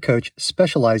a career coach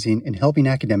specializing in helping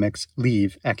academics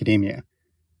leave academia.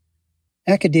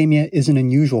 Academia is an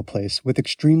unusual place with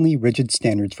extremely rigid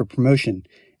standards for promotion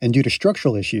and, due to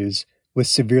structural issues, with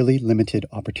severely limited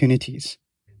opportunities.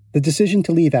 The decision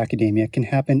to leave academia can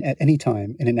happen at any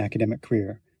time in an academic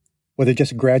career, whether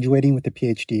just graduating with a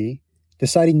PhD,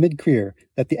 deciding mid-career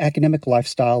that the academic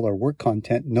lifestyle or work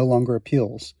content no longer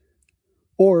appeals,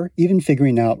 or even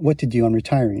figuring out what to do on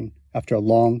retiring after a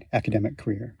long academic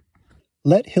career.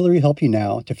 Let Hillary help you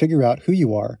now to figure out who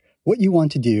you are, what you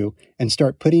want to do, and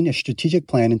start putting a strategic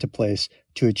plan into place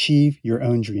to achieve your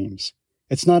own dreams.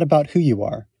 It's not about who you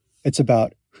are, it's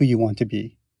about who you want to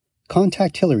be.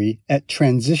 Contact Hillary at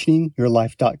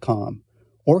transitioningyourlife.com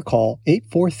or call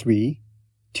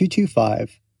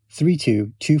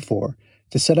 843-225-3224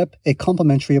 to set up a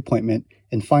complimentary appointment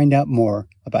and find out more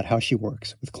about how she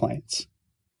works with clients.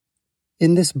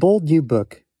 In this bold new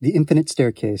book, The Infinite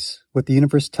Staircase, What the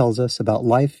Universe Tells Us About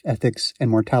Life, Ethics,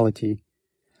 and Mortality,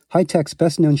 high-tech's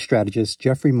best-known strategist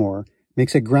Geoffrey Moore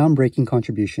makes a groundbreaking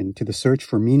contribution to the search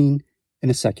for meaning in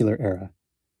a secular era.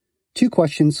 2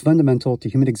 questions fundamental to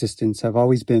human existence have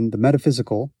always been the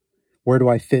metaphysical, where do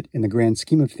I fit in the grand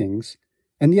scheme of things,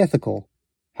 and the ethical,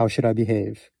 how should I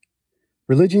behave?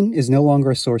 Religion is no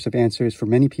longer a source of answers for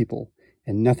many people,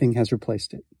 and nothing has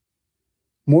replaced it.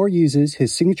 Moore uses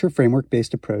his signature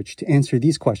framework-based approach to answer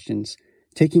these questions,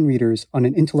 taking readers on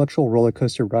an intellectual roller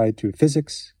coaster ride through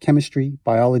physics, chemistry,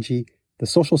 biology, the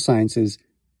social sciences,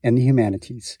 and the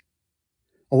humanities.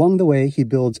 Along the way, he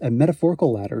builds a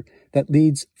metaphorical ladder that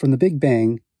leads from the Big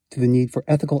Bang to the need for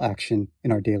ethical action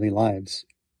in our daily lives.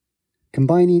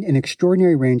 Combining an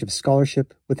extraordinary range of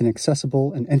scholarship with an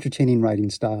accessible and entertaining writing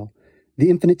style, The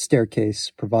Infinite Staircase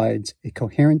provides a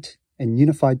coherent and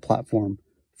unified platform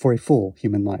for a full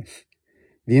human life.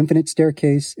 The Infinite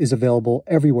Staircase is available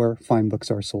everywhere fine books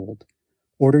are sold.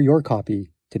 Order your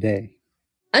copy today.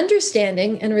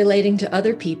 Understanding and relating to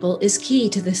other people is key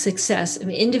to the success of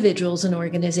individuals and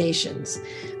organizations,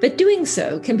 but doing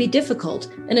so can be difficult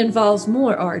and involves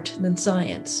more art than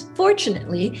science.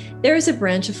 Fortunately, there is a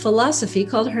branch of philosophy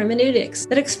called hermeneutics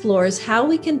that explores how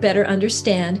we can better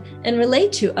understand and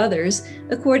relate to others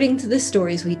according to the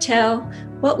stories we tell,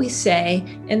 what we say,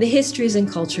 and the histories and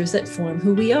cultures that form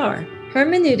who we are.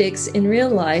 Hermeneutics in Real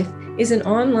Life is an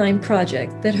online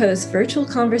project that hosts virtual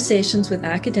conversations with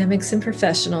academics and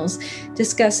professionals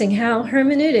discussing how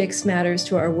hermeneutics matters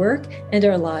to our work and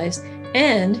our lives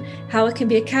and how it can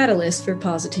be a catalyst for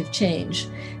positive change.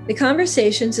 The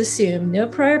conversations assume no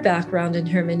prior background in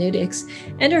hermeneutics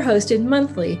and are hosted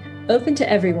monthly, open to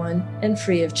everyone, and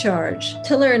free of charge.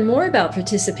 To learn more about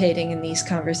participating in these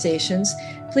conversations,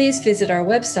 please visit our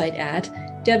website at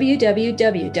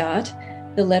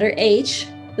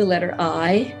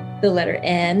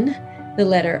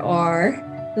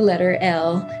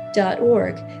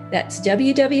www.HINRL.org. That's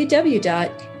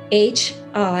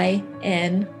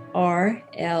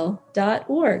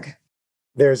www.HINRL.org.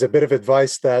 There's a bit of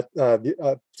advice that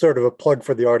sort of a plug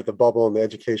for the Art of the Bubble and the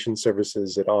education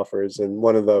services it offers. And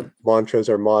one of the mantras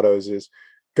or mottos is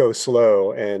go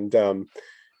slow. And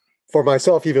for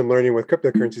myself, even learning with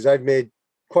cryptocurrencies, I've made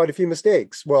quite a few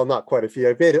mistakes. Well, not quite a few.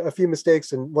 I've made a few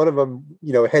mistakes, and one of them,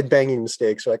 head banging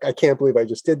mistakes. Like, I can't believe I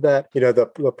just did that.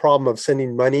 The problem of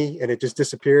sending money and it just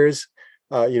disappears.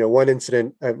 One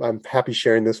incident, I'm happy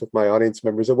sharing this with my audience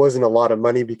members. It wasn't a lot of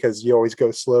money because you always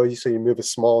go slow. So you move a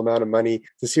small amount of money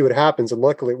to see what happens. And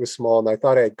luckily it was small. And I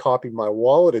thought I had copied my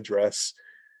wallet address,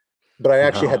 but I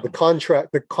actually had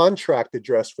the contract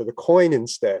address for the coin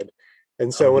instead.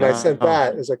 And so when I sent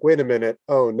that, it was like, wait a minute.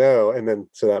 Oh no. And then,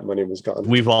 so that money was gone.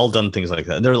 We've all done things like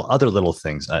that. There are other little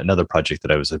things. Another project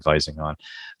that I was advising on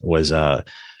was,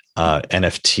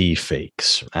 NFT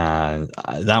fakes. And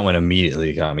that one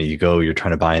immediately got me. You're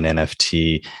trying to buy an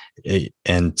NFT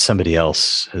and somebody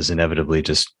else has inevitably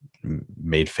just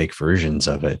made fake versions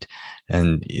of it.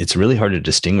 And it's really hard to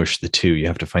distinguish the two. You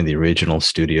have to find the original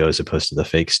studio as opposed to the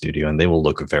fake studio, and they will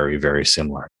look very, very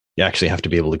similar. You actually have to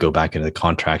be able to go back into the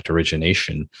contract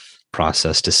origination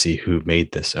process to see who made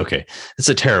this. Okay, it's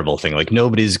a terrible thing. Like,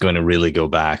 nobody's going to really go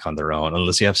back on their own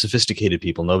unless you have sophisticated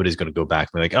people. Nobody's going to go back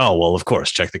and be like, oh, well, of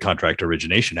course, check the contract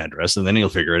origination address, and then you'll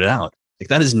figure it out. Like,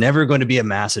 that is never going to be a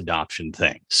mass adoption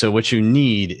thing. So what you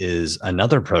need is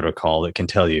another protocol that can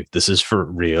tell you this is for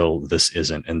real, this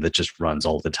isn't, and that just runs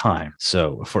all the time.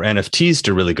 So for NFTs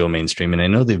to really go mainstream, and I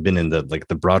know they've been in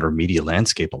the broader media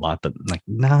landscape a lot, but like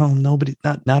now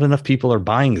not enough people are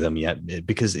buying them yet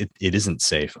because it isn't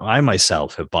safe. I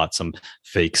myself have bought some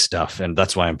fake stuff, and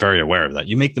that's why I'm very aware of that.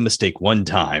 You make the mistake one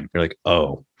time, you're like,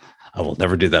 oh, I will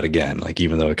never do that again. Like,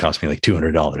 even though it cost me like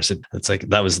 $200, it's like,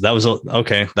 that was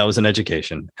okay. That was an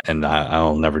education, and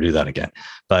I'll never do that again.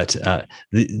 But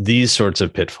these sorts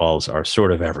of pitfalls are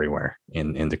sort of everywhere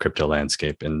in the crypto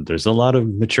landscape. And there's a lot of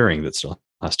maturing that still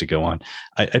has to go on.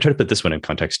 I try to put this one in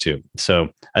context too. So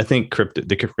I think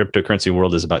the cryptocurrency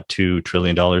world is about $2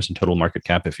 trillion in total market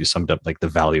cap. If you summed up like the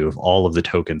value of all of the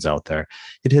tokens out there,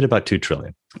 it hit about 2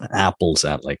 trillion. Apple's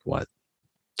at like what?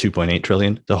 2.8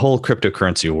 trillion. The whole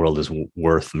cryptocurrency world is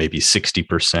worth maybe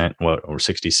 60%, or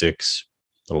 66,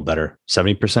 a little better,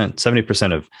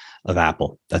 70% of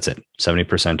Apple. That's it.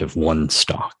 70% of one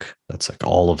stock. That's like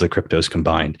all of the cryptos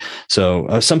combined.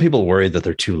 So some people worry that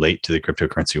they're too late to the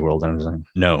cryptocurrency world. And I was like,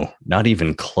 no, not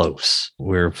even close.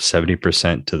 We're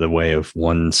 70% to the way of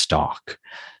one stock.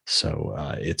 So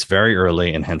it's very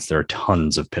early, and hence there are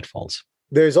tons of pitfalls.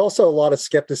 There's also a lot of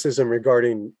skepticism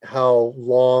regarding how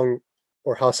long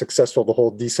or how successful the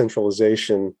whole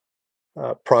decentralization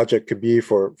project could be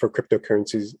for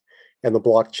cryptocurrencies and the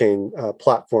blockchain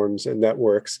platforms and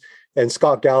networks. And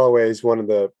Scott Galloway is one of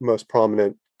the most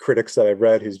prominent critics that I've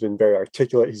read, who's been very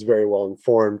articulate. He's very well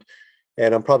informed.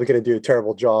 And I'm probably going to do a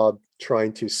terrible job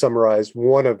trying to summarize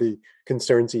one of the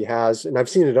concerns he has. And I've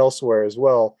seen it elsewhere as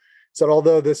well. So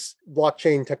although this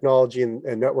blockchain technology and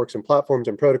networks and platforms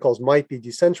and protocols might be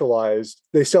decentralized,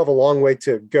 they still have a long way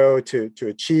to go to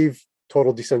achieve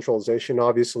total decentralization,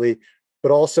 obviously,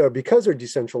 but also because they're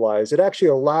decentralized, it actually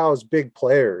allows big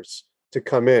players to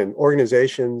come in,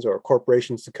 organizations or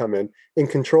corporations to come in and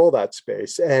control that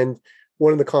space. And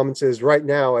one of the comments is right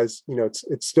now, as you know,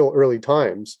 it's still early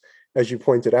times, as you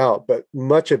pointed out, but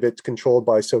much of it's controlled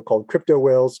by so-called crypto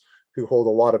whales who hold a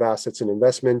lot of assets and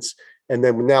investments. And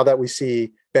then now that we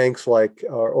see banks like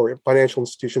or financial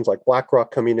institutions like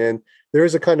BlackRock coming in, there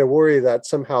is a kind of worry that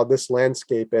somehow this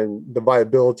landscape and the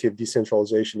viability of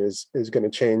decentralization is going to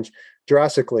change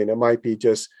drastically. And it might be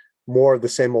just more of the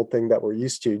same old thing that we're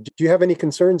used to. Do you have any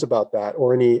concerns about that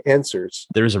or any answers?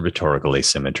 There's a rhetorical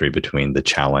asymmetry between the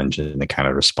challenge and the kind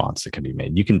of response that can be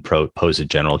made. You can pose a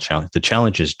general challenge. The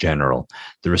challenge is general.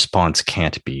 The response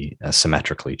can't be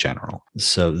symmetrically general.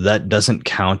 So that doesn't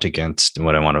count against,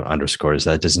 what I want to underscore is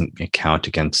that doesn't count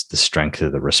against the strength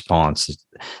of the response.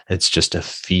 It's just a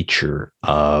feature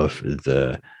of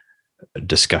the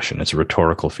discussion. It's a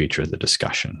rhetorical feature of the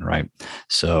discussion, right?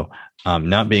 So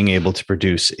not being able to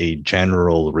produce a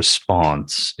general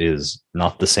response is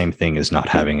not the same thing as not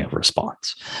having a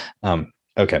response.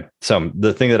 Okay, so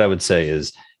the thing that I would say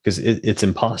is, because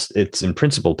it's in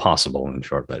principle possible in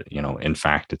short, but in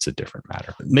fact, it's a different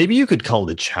matter. Maybe you could call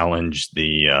the challenge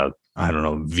the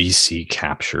VC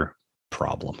capture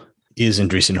problem. Is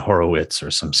Andreessen Horowitz or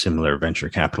some similar venture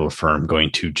capital firm going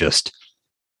to just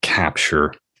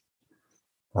capture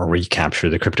or recapture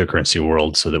the cryptocurrency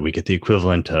world so that we get the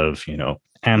equivalent of,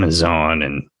 Amazon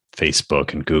and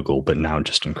Facebook and Google, but now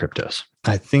just in cryptos?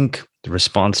 I think the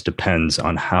response depends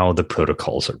on how the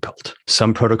protocols are built.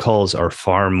 Some protocols are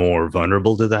far more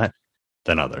vulnerable to that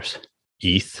than others.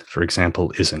 ETH, for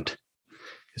example, isn't.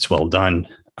 It's well done.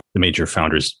 The major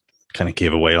founders kind of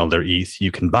gave away all their ETH.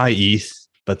 You can buy ETH,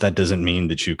 but that doesn't mean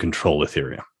that you control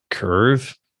Ethereum.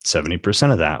 Curve,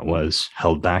 70% of that was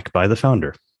held back by the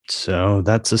founder. So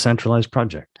that's a centralized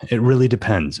project. It really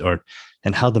depends,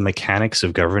 and how the mechanics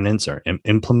of governance are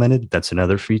implemented. That's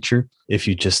another feature. If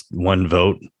you just one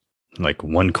vote, like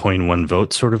one coin, one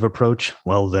vote sort of approach,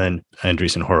 well, then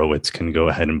Andreessen Horowitz can go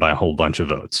ahead and buy a whole bunch of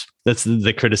votes. That's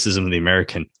the criticism of the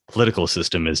American political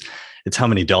system is it's how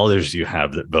many dollars you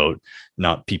have that vote,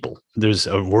 not people. There's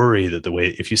a worry that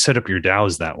if you set up your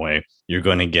DAOs that way, you're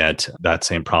going to get that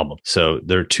same problem. So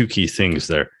there are two key things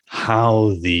there.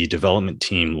 How the development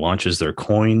team launches their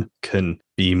coin can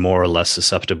be more or less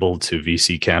susceptible to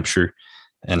VC capture,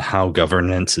 and how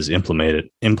governance is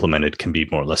implemented can be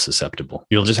more or less susceptible.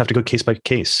 You'll just have to go case by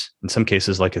case. In some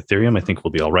cases, like Ethereum, I think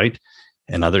will be all right.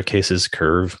 In other cases,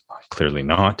 Curve, clearly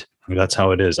not. That's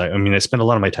how it is. I mean, I spend a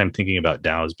lot of my time thinking about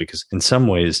DAOs because in some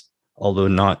ways, although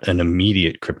not an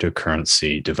immediate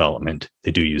cryptocurrency development,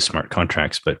 they do use smart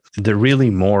contracts, but they're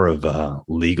really more of a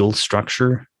legal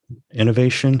structure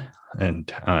innovation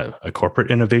and a corporate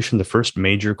innovation, the first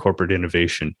major corporate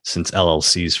innovation since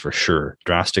LLCs for sure,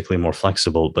 drastically more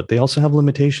flexible, but they also have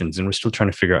limitations and we're still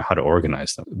trying to figure out how to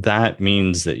organize them. That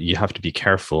means that you have to be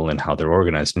careful in how they're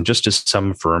organized. And just as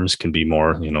some firms can be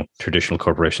more, traditional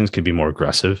corporations can be more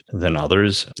aggressive than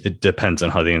others, it depends on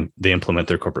how they implement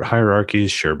their corporate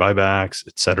hierarchies, share buybacks,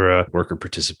 et cetera, worker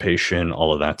participation,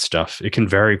 all of that stuff. It can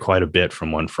vary quite a bit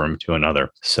from one firm to another.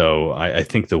 So I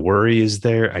think the worry is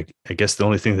there. I guess the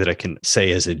only thing that I can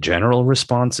say as a general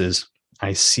response is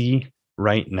I see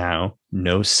right now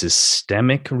no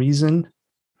systemic reason,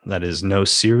 that is no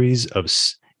series of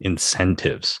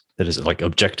incentives that is like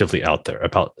objectively out there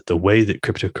about the way that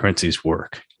cryptocurrencies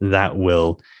work that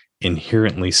will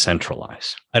inherently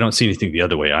centralize. I don't see anything the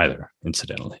other way either,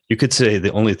 incidentally. You could say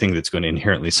the only thing that's going to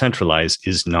inherently centralize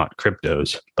is not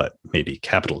cryptos, but maybe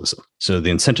capitalism. So the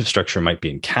incentive structure might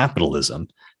be in capitalism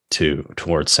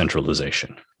towards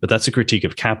centralization. But that's a critique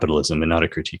of capitalism and not a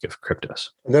critique of cryptos.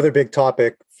 Another big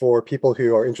topic for people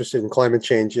who are interested in climate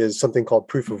change is something called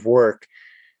proof of work.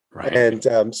 Right.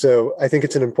 And so I think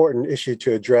it's an important issue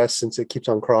to address since it keeps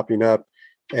on cropping up.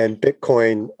 And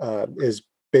Bitcoin is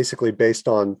basically based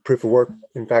on proof of work.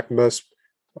 In fact, most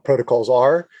protocols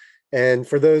are. And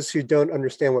for those who don't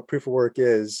understand what proof of work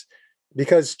is,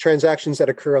 because transactions that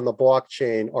occur on the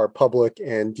blockchain are public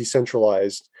and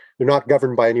decentralized, they're not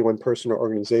governed by any one person or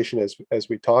organization, as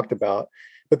we talked about.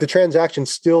 But the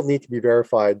transactions still need to be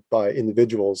verified by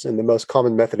individuals. And the most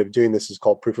common method of doing this is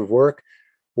called proof of work,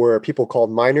 where people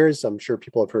called miners, I'm sure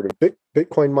people have heard of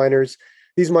Bitcoin miners,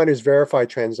 these miners verify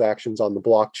transactions on the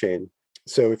blockchain.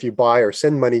 So if you buy or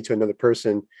send money to another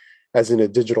person, as in a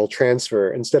digital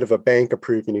transfer, instead of a bank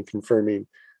approving and confirming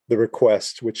the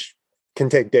request, which can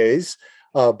take days,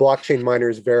 blockchain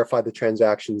miners verify the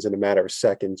transactions in a matter of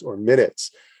seconds or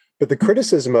minutes. But the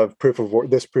criticism of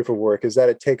this proof of work is that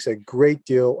it takes a great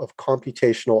deal of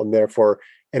computational and therefore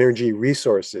energy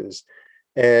resources.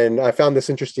 And I found this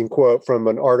interesting quote from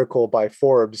an article by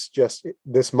Forbes just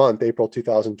this month, April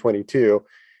 2022.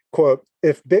 Quote,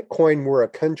 "If Bitcoin were a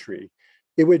country,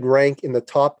 it would rank in the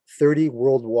top 30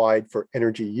 worldwide for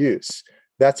energy use.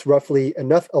 That's roughly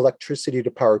enough electricity to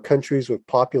power countries with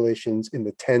populations in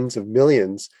the tens of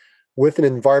millions, with an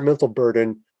environmental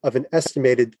burden of an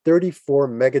estimated 34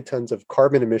 megatons of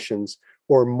carbon emissions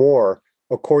or more,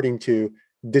 according to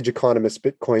Digiconomist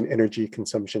Bitcoin Energy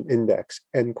Consumption Index,"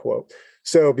 end quote.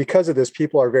 So because of this,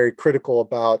 people are very critical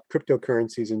about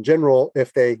cryptocurrencies in general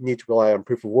if they need to rely on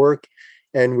proof of work.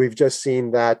 And we've just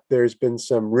seen that there's been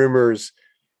some rumors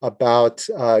about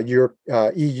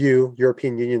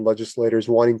European Union legislators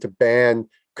wanting to ban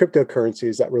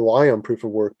cryptocurrencies that rely on proof of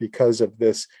work because of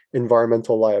this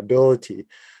environmental liability.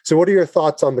 So what are your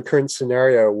thoughts on the current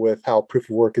scenario with how proof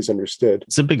of work is understood?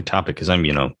 It's a big topic because I'm,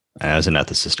 as an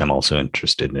ethicist, I'm also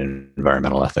interested in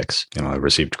environmental ethics. I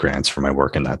received grants for my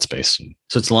work in that space.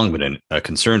 So it's long been a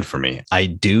concern for me. I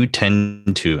do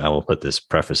tend to, I will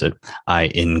preface it, I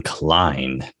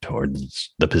incline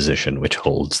towards the position which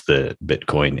holds that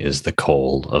Bitcoin is the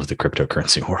coal of the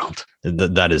cryptocurrency world.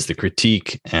 That is the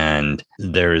critique, and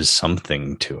there is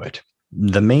something to it.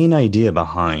 The main idea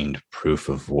behind proof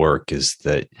of work is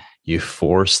that you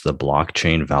force the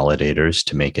blockchain validators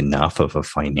to make enough of a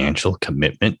financial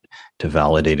commitment to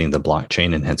validating the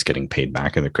blockchain and hence getting paid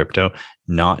back in the crypto,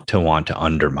 not to want to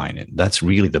undermine it. That's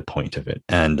really the point of it.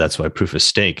 And that's why proof of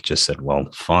stake just said, well,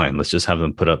 fine, let's just have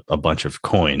them put up a bunch of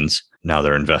coins. Now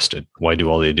they're invested. Why do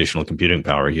all the additional computing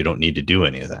power? You don't need to do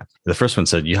any of that. The first one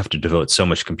said you have to devote so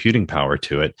much computing power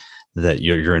to it that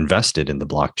you're invested in the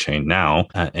blockchain now,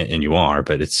 and you are,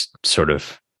 but it's sort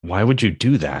of, why would you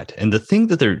do that? And the thing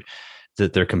that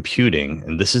they're computing,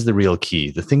 and this is the real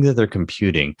key, the thing that they're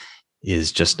computing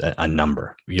is just a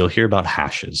number. You'll hear about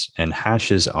hashes, and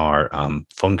hashes are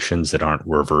functions that aren't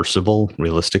reversible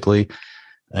realistically,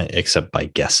 except by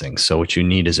guessing. So what you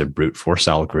need is a brute force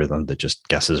algorithm that just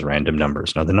guesses random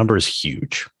numbers. Now, the number is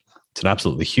huge. It's an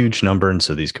absolutely huge number. And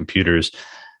so these computers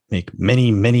make many,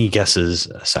 many guesses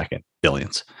a second,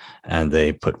 billions. And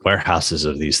they put warehouses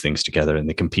of these things together and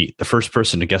they compete. The first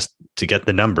person to get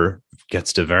the number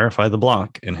gets to verify the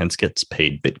block and hence gets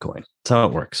paid Bitcoin. That's how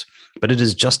it works. But it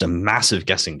is just a massive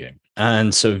guessing game.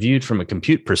 And so viewed from a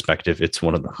compute perspective, it's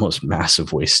one of the most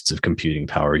massive wastes of computing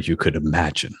power you could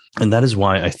imagine. And that is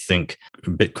why I think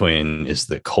Bitcoin is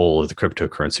the coal of the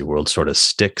cryptocurrency world, sort of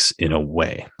sticks in a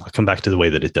way. I'll come back to the way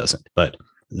that it doesn't. But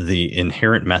the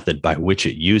inherent method by which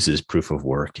it uses proof of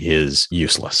work is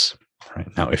useless. Right?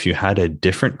 Now, if you had a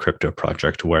different crypto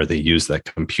project where they use that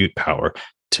compute power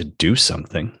to do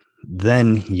something,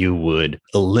 then you would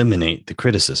eliminate the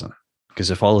criticism. Because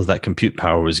if all of that compute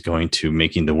power was going to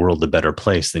making the world a better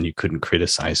place, then you couldn't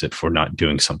criticize it for not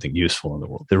doing something useful in the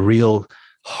world. The real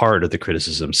heart of the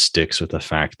criticism sticks with the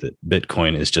fact that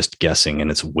Bitcoin is just guessing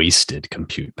and it's wasted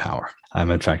compute power.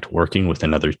 I'm in fact working with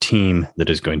another team that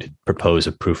is going to propose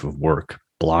a proof of work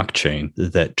blockchain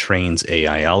that trains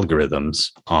AI algorithms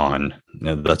on,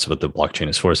 that's what the blockchain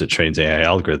is for, is it trains AI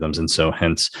algorithms. And so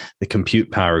hence the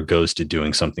compute power goes to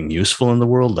doing something useful in the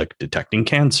world, like detecting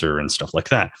cancer and stuff like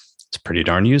that. It's pretty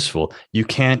darn useful. You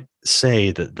can't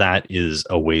say that that is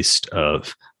a waste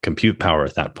of compute power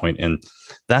at that point. And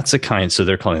that's a kind, so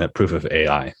they're calling that proof of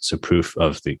AI. So proof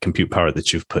of the compute power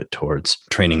that you've put towards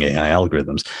training AI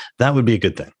algorithms. That would be a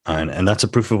good thing. And that's a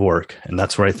proof of work. And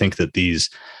that's where I think that these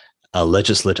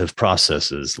legislative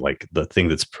processes, like the thing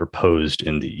that's proposed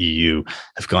in the EU,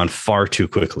 have gone far too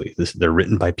quickly. They're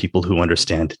written by people who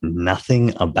understand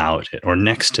nothing about it or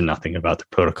next to nothing about the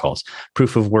protocols.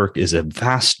 Proof of work is a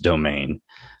vast domain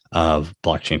of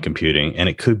blockchain computing, and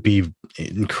it could be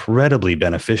incredibly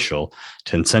beneficial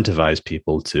to incentivize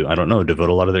people to, I don't know, devote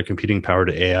a lot of their computing power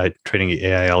to AI, training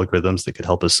AI algorithms that could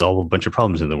help us solve a bunch of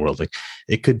problems in the world. Like,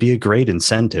 it could be a great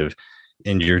incentive,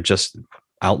 and you're just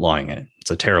outlawing it.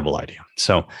 It's a terrible idea.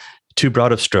 So too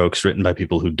broad of strokes, written by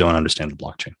people who don't understand the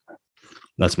blockchain.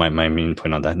 That's my main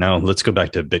point on that. Now let's go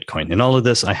back to Bitcoin. In all of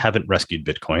this, I haven't rescued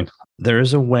Bitcoin. There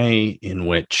is a way in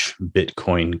which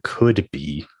Bitcoin could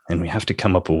be, and we have to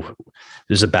come up with,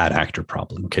 there's a bad actor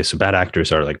problem. Okay, so bad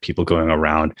actors are like people going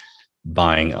around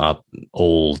buying up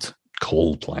old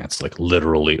coal plants, like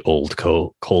literally old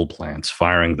coal plants,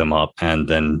 firing them up and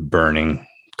then burning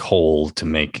coal to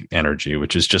make energy,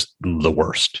 which is just the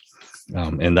worst.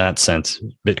 In that sense,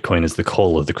 Bitcoin is the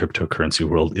coal of the cryptocurrency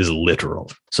world, is literal.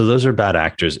 So those are bad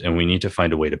actors, and we need to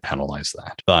find a way to penalize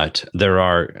that. But there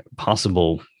are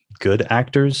possible good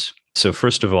actors. So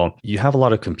first of all, you have a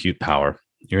lot of compute power.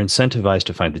 You're incentivized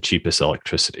to find the cheapest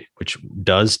electricity, which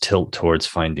does tilt towards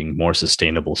finding more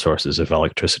sustainable sources of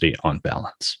electricity on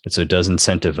balance. And so it does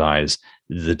incentivize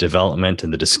the development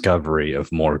and the discovery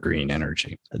of more green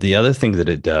energy. The other thing that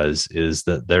it does is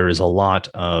that there is a lot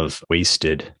of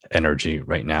wasted energy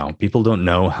right now. People don't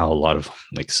know how a lot of,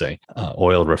 like, say,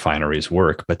 oil refineries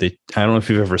work, but I don't know if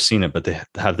you've ever seen it, but they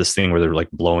have this thing where they're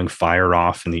like blowing fire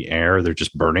off in the air. They're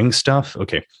just burning stuff.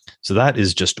 Okay. So that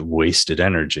is just wasted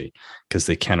energy because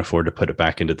they can't afford to put it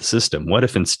back into the system. What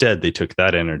if instead they took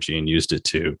that energy and used it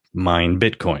to mine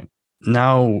Bitcoin?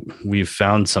 Now we've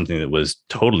found something that was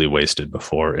totally wasted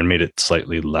before and made it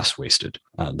slightly less wasted.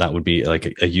 That would be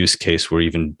like a use case where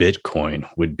even Bitcoin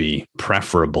would be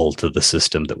preferable to the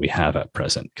system that we have at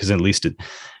present. Because at least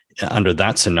under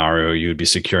that scenario, you would be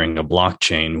securing a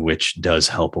blockchain, which does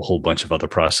help a whole bunch of other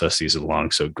processes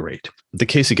along. So great. The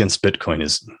case against Bitcoin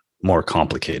is more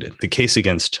complicated. The case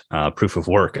against proof of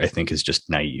work, I think, is just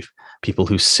naive. People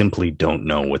who simply don't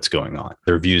know what's going on.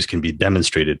 Their views can be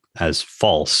demonstrated as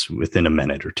false within a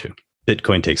minute or two.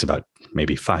 Bitcoin takes about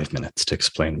maybe 5 minutes to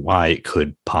explain why it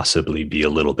could possibly be a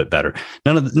little bit better.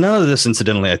 None of this,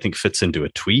 incidentally, I think fits into a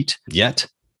tweet yet,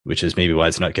 which is maybe why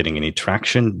it's not getting any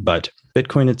traction. But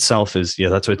Bitcoin itself is,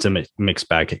 that's why it's a mixed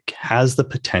bag. It has the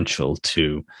potential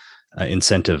to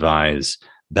incentivize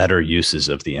better uses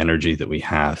of the energy that we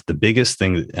have. The biggest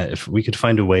thing, if we could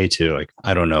find a way to,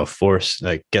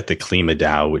 get the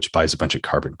KlimaDAO, which buys a bunch of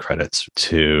carbon credits,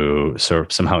 to sort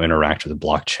of somehow interact with the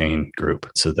blockchain group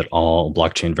so that all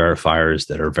blockchain verifiers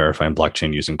that are verifying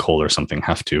blockchain using coal or something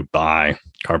have to buy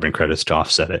carbon credits to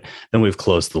offset it, then we've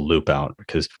closed the loop out,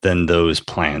 because then those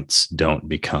plants don't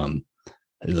become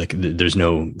there's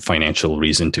no financial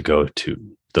reason to go to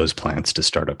those plants to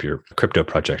start up your crypto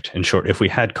project. In short, if we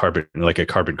had a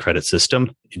carbon credit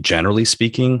system, generally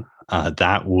speaking,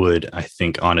 that would, I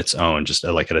think, on its own, just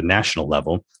like at a national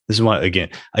level. This is why, again,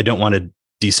 I don't want to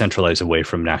decentralize away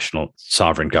from national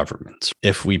sovereign governments.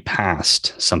 If we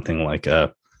passed something like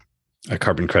a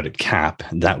carbon credit cap,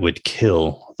 that would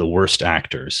kill the worst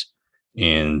actors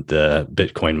in the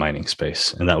Bitcoin mining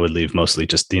space. And that would leave mostly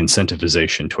just the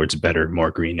incentivization towards better,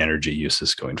 more green energy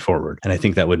uses going forward. And I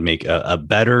think that would make a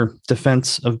better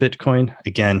defense of Bitcoin.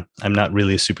 Again, I'm not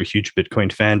really a super huge Bitcoin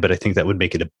fan, but I think that would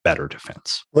make it a better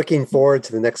defense. Looking forward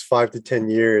to the next 5 to 10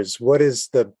 years, what is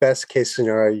the best case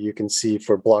scenario you can see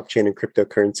for blockchain and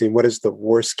cryptocurrency? And what is the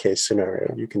worst case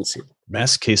scenario you can see?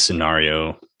 Best case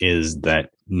scenario is that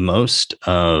most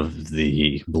of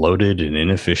the bloated and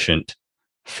inefficient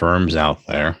firms out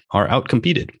there are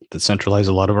outcompeted, that centralize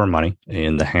a lot of our money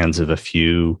in the hands of a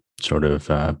few sort of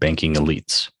banking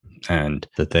elites, and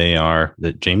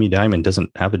that Jamie Dimon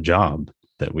doesn't have a job,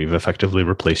 that we've effectively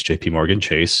replaced JP Morgan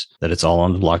Chase, that it's all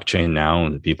on the blockchain now,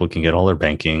 and that people can get all their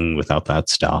banking without that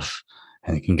stuff,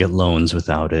 and they can get loans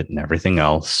without it and everything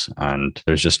else. And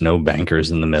there's just no bankers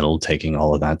in the middle taking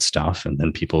all of that stuff. And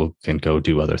then people can go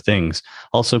do other things.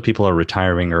 Also, people are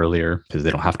retiring earlier because they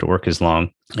don't have to work as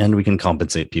long. And we can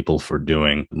compensate people for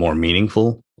doing more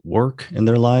meaningful work in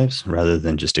their lives rather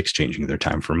than just exchanging their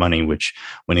time for money, which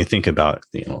when you think about,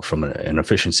 from an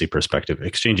efficiency perspective,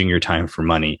 exchanging your time for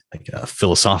money,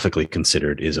 philosophically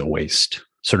considered, is a waste.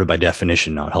 Sort of by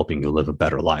definition, not helping you live a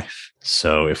better life.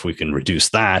 So if we can reduce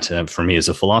that, for me as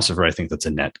a philosopher, I think that's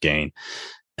a net gain.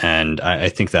 And I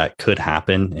think that could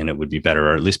happen, and it would be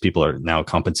better, or at least people are now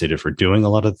compensated for doing a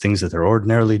lot of the things that they're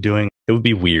ordinarily doing. It would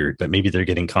be weird, but maybe they're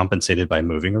getting compensated by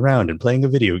moving around and playing a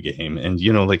video game and,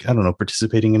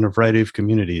 participating in a variety of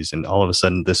communities. And all of a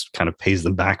sudden, this kind of pays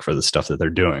them back for the stuff that they're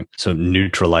doing. So it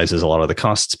neutralizes a lot of the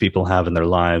costs people have in their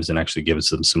lives and actually gives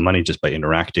them some money just by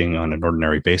interacting on an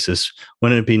ordinary basis.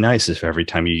 Wouldn't it be nice if every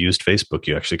time you used Facebook,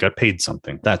 you actually got paid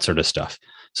something? That sort of stuff.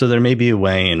 So there may be a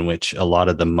way in which a lot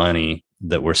of the money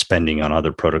that we're spending on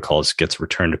other protocols gets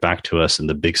returned back to us, and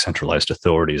the big centralized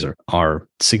authorities are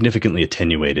significantly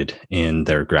attenuated in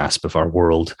their grasp of our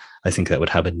world. I think that would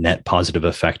have a net positive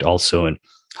effect also in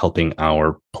helping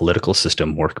our political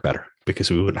system work better, because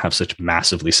we wouldn't have such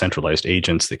massively centralized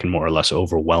agents that can more or less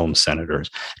overwhelm senators.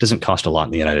 It doesn't cost a lot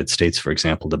in the United States, for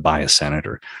example, to buy a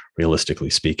senator, realistically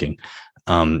speaking.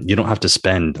 You don't have to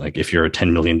spend, if you're a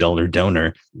 $10 million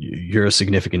donor, you're a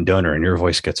significant donor and your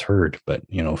voice gets heard. But,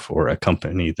 for a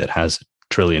company that has $1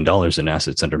 trillion in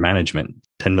assets under management,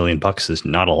 $10 million is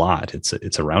not a lot.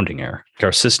 It's a rounding error.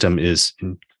 Our system is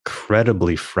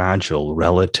incredibly fragile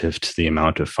relative to the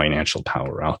amount of financial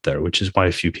power out there, which is why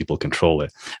few people control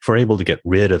it. If we're able to get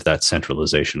rid of that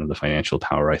centralization of the financial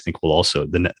power, I think we'll also,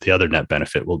 the other net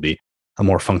benefit will be a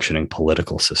more functioning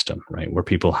political system, right? Where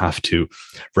people have to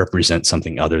represent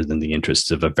something other than the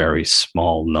interests of a very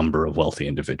small number of wealthy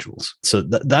individuals. So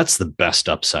that's the best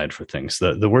upside for things.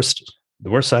 The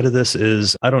worst side of this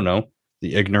is, I don't know,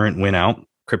 the ignorant win out.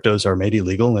 Cryptos are made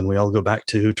illegal and we all go back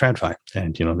to TradFi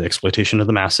and, the exploitation of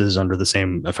the masses under the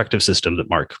same effective system that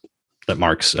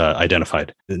Marx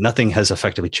identified. Nothing has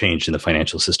effectively changed in the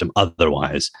financial system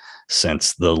otherwise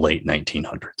since the late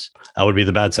 1900s. That would be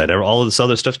the bad side. All of this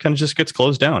other stuff kind of just gets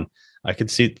closed down. I could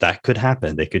see that could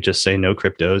happen. They could just say, no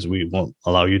cryptos, we won't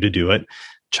allow you to do it.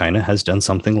 China has done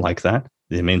something like that.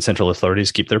 The main central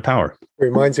authorities keep their power. It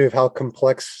reminds me of how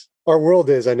complex our world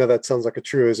is. I know that sounds like a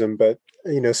truism, but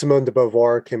Simone de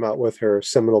Beauvoir came out with her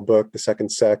seminal book, The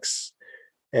Second Sex,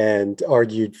 and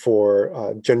argued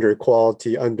for gender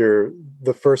equality under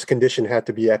the first condition had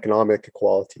to be economic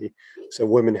equality. So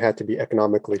women had to be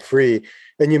economically free.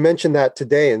 And you mentioned that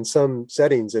today in some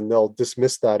settings, and they'll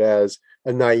dismiss that as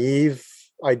a naive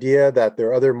idea that there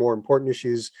are other more important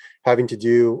issues having to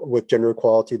do with gender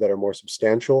equality that are more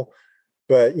substantial.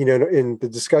 But, in the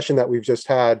discussion that we've just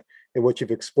had and what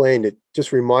you've explained, it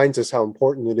just reminds us how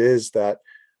important it is that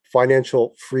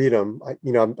financial freedom,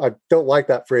 I don't like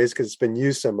that phrase because it's been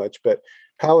used so much, but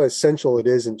how essential it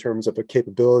is in terms of a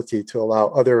capability to allow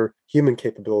other human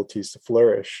capabilities to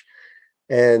flourish.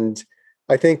 And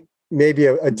I think maybe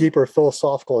a deeper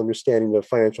philosophical understanding of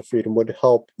financial freedom would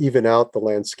help even out the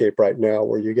landscape right now,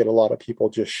 where you get a lot of people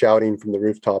just shouting from the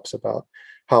rooftops about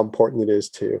how important it is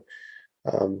to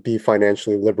be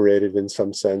financially liberated in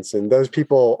some sense. And those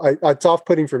people, it's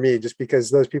off-putting for me just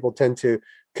because those people tend to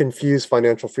confuse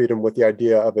financial freedom with the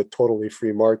idea of a totally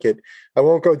free market. I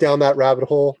won't go down that rabbit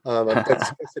hole. I've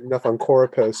discussed enough on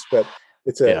Quoropos, but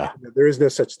there is no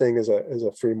such thing as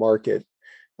a free market.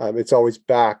 It's always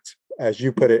backed, as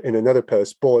you put it in another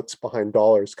post, bullets behind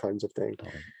dollars kinds of thing.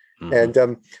 Mm-hmm.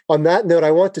 And on that note,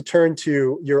 I want to turn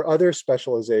to your other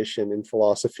specialization in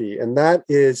philosophy, and that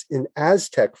is in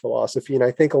Aztec philosophy. And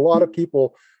I think a lot of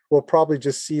people will probably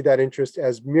just see that interest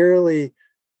as merely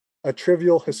a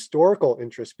trivial historical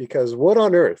interest, because what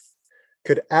on earth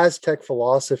could Aztec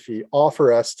philosophy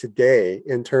offer us today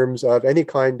in terms of any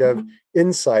kind of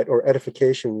insight or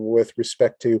edification with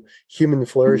respect to human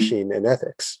flourishing and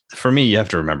ethics? For me, you have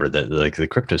to remember that like the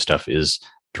crypto stuff is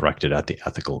directed at the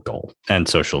ethical goal and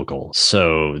social goal.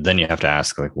 So then you have to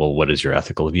ask, like, well, what is your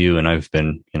ethical view? And I've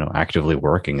been, actively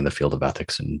working in the field of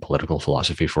ethics and political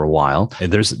philosophy for a while.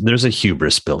 And there's a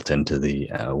hubris built into the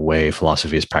way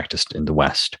philosophy is practiced in the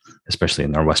West, especially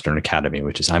in our Western Academy,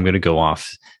 which is I'm going to go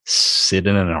off, sit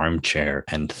in an armchair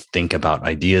and think about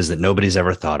ideas that nobody's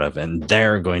ever thought of. And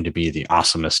they're going to be the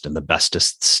awesomest and the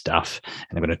bestest stuff.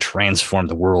 And I'm going to transform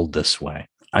the world this way.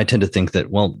 I tend to think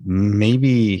that, well,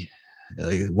 maybe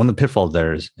one of the pitfalls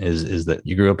there is that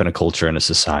you grew up in a culture and a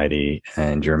society,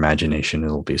 and your imagination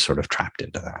will be sort of trapped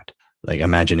into that. Like,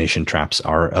 imagination traps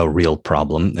are a real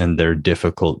problem, and they're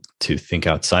difficult to think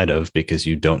outside of because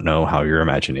you don't know how your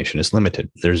imagination is limited.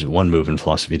 There's one move in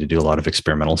philosophy to do a lot of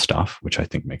experimental stuff, which I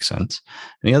think makes sense.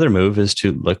 And the other move is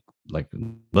to look like,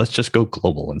 let's just go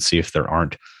global and see if there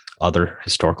aren't other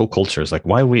historical cultures. Like,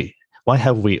 why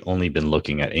have we only been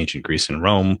looking at ancient Greece and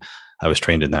Rome? I was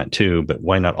trained in that too, but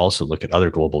why not also look at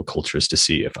other global cultures to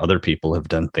see if other people have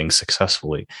done things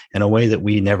successfully in a way that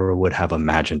we never would have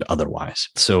imagined otherwise?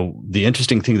 So the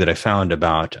interesting thing that I found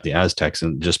about the Aztecs,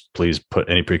 and just please put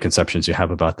any preconceptions you have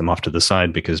about them off to the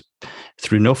side, because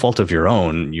through no fault of your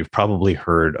own, you've probably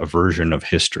heard a version of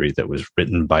history that was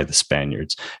written by the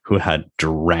Spaniards, who had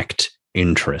direct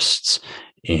interests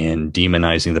in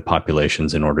demonizing the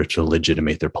populations in order to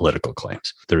legitimate their political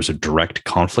claims. There's a direct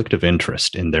conflict of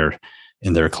interest in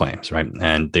their claims, right?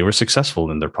 And they were successful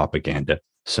in their propaganda.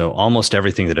 So almost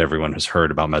everything that everyone has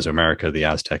heard about Mesoamerica, the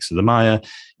Aztecs, and the Maya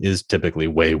is typically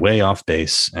way, way off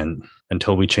base. And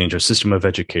until we change our system of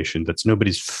education, that's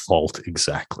nobody's fault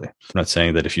exactly. I'm not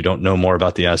saying that if you don't know more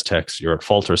about the Aztecs, you're at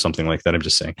fault or something like that. I'm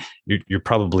just saying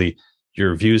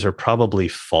your views are probably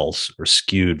false or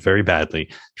skewed very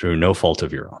badly through no fault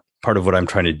of your own. Part of what I'm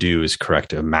trying to do is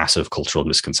correct a massive cultural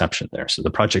misconception there. So the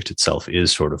project itself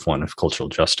is sort of one of cultural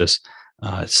justice.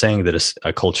 Saying that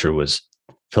a culture was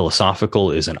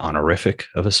philosophical is an honorific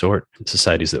of a sort.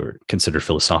 Societies that were considered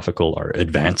philosophical are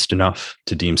advanced enough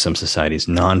to deem some societies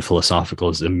non-philosophical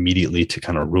is immediately to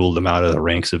kind of rule them out of the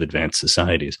ranks of advanced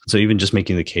societies. So even just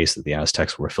making the case that the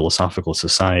Aztecs were a philosophical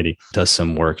society does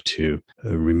some work to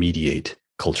remediate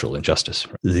cultural injustice.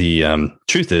 The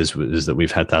truth is that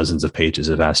we've had thousands of pages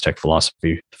of Aztec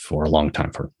philosophy for a long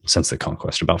time, since the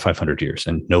conquest, about 500 years,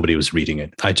 and nobody was reading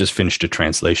it. I just finished a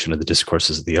translation of the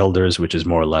Discourses of the Elders, which is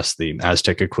more or less the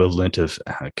Aztec equivalent of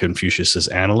Confucius's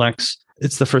Analects.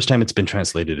 It's the first time it's been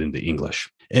translated into English.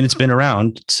 And it's been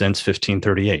around since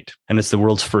 1538. And it's the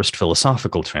world's first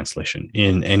philosophical translation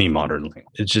in any modern language.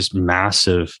 It's just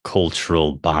massive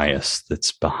cultural bias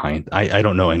that's behind. I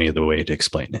don't know any other way to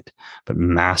explain it, but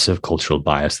massive cultural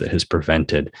bias that has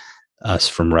prevented us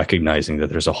from recognizing that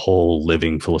there's a whole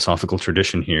living philosophical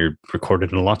tradition here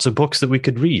recorded in lots of books that we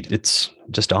could read. It's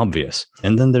just obvious.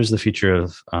 And then there's the feature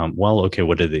of,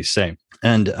 what did they say?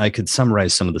 And I could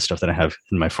summarize some of the stuff that I have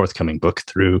in my forthcoming book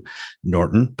through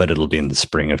Norton, but it'll be in the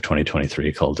spring of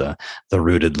 2023 called The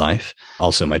Rooted Life.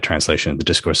 Also, my translation of the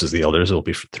Discourses of the Elders will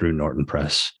be through Norton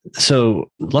Press. So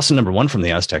lesson number one from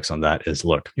the Aztecs on that is,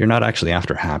 look, you're not actually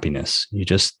after happiness. You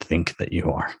just think that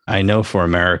you are. I know for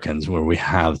Americans, where we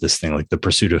have this thing like the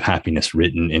pursuit of happiness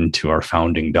written into our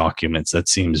founding documents, that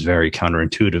seems very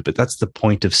counterintuitive, but that's the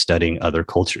point of studying other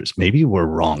cultures. Maybe we're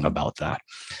wrong about that.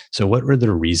 So what were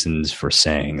the reasons for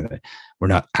saying that we're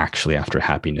not actually after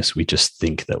happiness? We just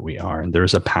think that we are. And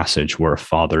there's a passage where a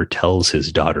father tells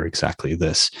his daughter exactly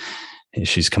this.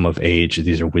 She's come of age.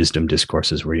 These are wisdom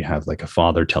discourses where you have like a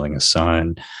father telling a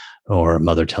son, or a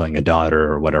mother telling a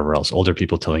daughter, or whatever else, older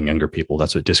people telling younger people.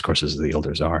 That's what Discourses of the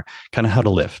Elders are, kind of how to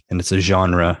live. And it's a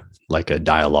genre, like a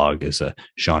dialogue is a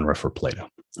genre for Plato.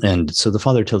 And so the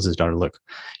father tells his daughter, look,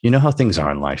 you know how things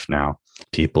are in life now.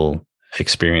 People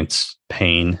experience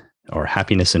pain or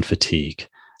happiness and fatigue,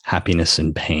 happiness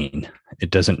and pain. It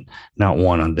doesn't, not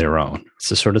one on their own.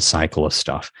 It's a sort of cycle of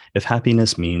stuff. If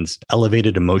happiness means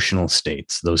elevated emotional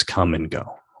states, those come and go.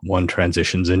 One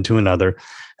transitions into another.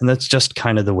 And that's just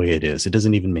kind of the way it is. It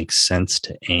doesn't even make sense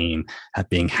to aim at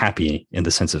being happy in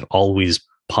the sense of always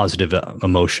positive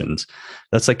emotions.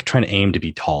 That's like trying to aim to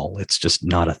be tall. It's just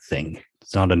not a thing.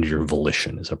 It's not under your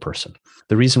volition as a person.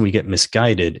 The reason we get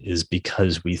misguided is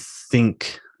because we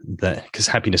think that, because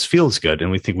happiness feels good and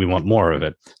we think we want more of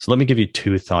it. So let me give you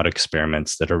two thought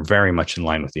experiments that are very much in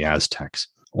line with the Aztecs.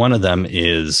 One of them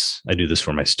is, I do this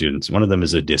for my students. One of them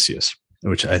is Odysseus,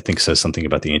 which I think says something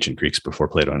about the ancient Greeks before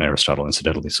Plato and Aristotle,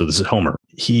 incidentally. So this is Homer.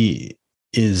 He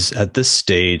is at this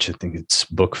stage, I think it's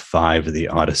book 5 of the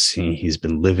Odyssey. He's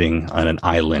been living on an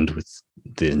island with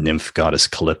the nymph goddess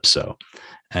Calypso.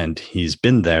 And he's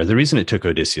been there. The reason it took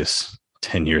Odysseus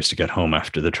 10 years to get home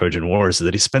after the Trojan Wars is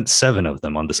that he spent 7 of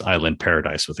them on this island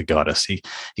paradise with the goddess. He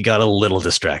got a little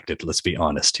distracted, let's be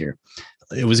honest here.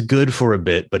 It was good for a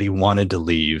bit, but he wanted to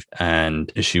leave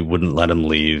and she wouldn't let him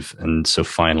leave. And so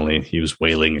finally he was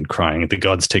wailing and crying. The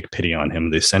gods take pity on him.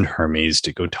 They send Hermes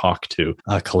to go talk to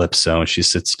Calypso. And she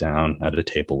sits down at a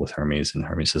table with Hermes. And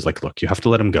Hermes says, like, look, you have to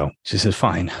let him go. She says,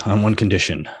 fine, on one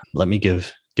condition. Let me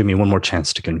give me one more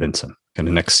chance to convince him. And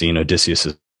the next scene, Odysseus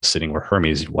is sitting where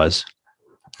Hermes was.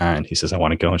 And he says, I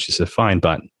want to go. And she said, fine,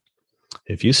 but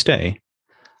if you stay,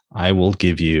 I will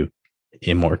give you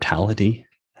immortality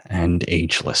and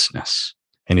agelessness.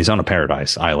 And he's on a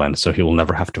paradise island, so he will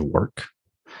never have to work.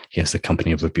 He has the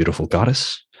company of a beautiful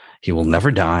goddess. He will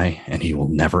never die, and he will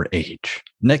never age.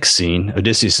 Next scene,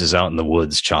 Odysseus is out in the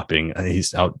woods chopping.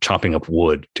 He's out chopping up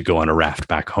wood to go on a raft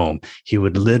back home. He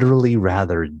would literally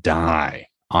rather die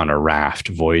on a raft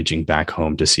voyaging back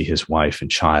home to see his wife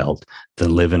and child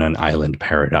than live in an island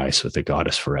paradise with the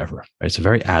goddess forever. It's a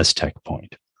very Aztec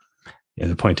point.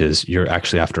 The point is, you're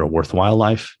actually after a worthwhile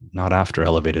life, not after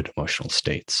elevated emotional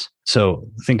states. So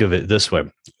think of it this way.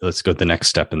 Let's go to the next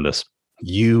step in this.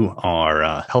 You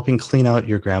are helping clean out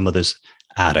your grandmother's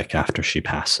attic after she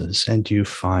passes, and you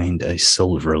find a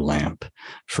silver lamp.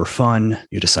 For fun,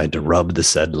 you decide to rub the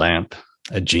said lamp.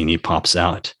 A genie pops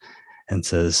out and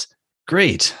says,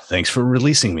 great, thanks for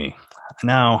releasing me.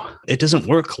 Now, it doesn't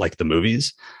work like the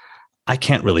movies. I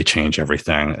can't really change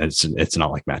everything. It's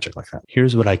not like magic like that.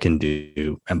 Here's what I can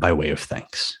do, and by way of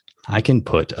thanks, I can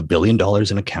put $1 billion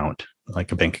in account,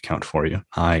 like a bank account for you.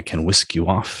 I can whisk you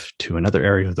off to another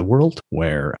area of the world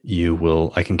where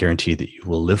I can guarantee that you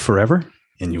will live forever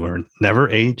and you will never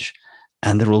age.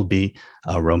 And there will be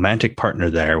a romantic partner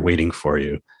there waiting for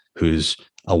you who's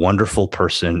a wonderful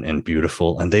person and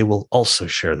beautiful, and they will also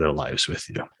share their lives with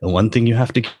you. The one thing you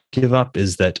have to give up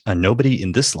is that nobody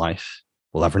in this life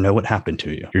will ever know what happened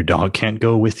to you. Your dog can't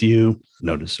go with you.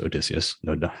 Notice Odysseus.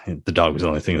 No, the dog was the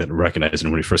only thing that recognized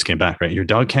him when he first came back, right? Your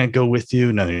dog can't go with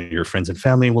you. None of your friends and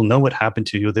family will know what happened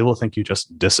to you. They will think you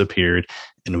just disappeared,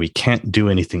 and we can't do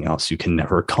anything else. You can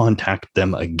never contact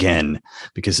them again,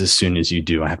 because as soon as you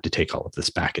do, I have to take all of this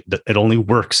back. It only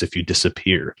works if you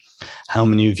disappear. How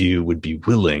many of you would be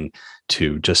willing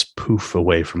to just poof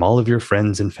away from all of your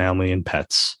friends and family and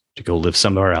pets to go live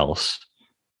somewhere else,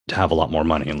 to have a lot more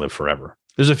money and live forever?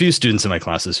 There's a few students in my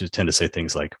classes who tend to say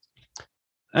things like,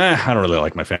 I don't really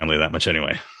like my family that much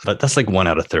anyway. But that's like 1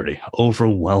 out of 30.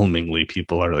 Overwhelmingly,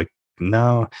 people are like,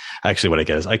 no. Actually, what I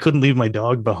get is, I couldn't leave my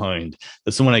dog behind.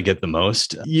 That's the one I get the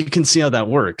most. You can see how that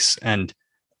works. And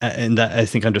that, I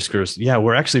think, underscores, yeah,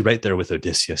 we're actually right there with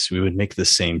Odysseus. We would make the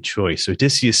same choice.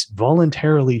 Odysseus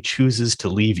voluntarily chooses to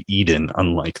leave Eden,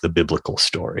 unlike the biblical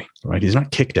story, right? He's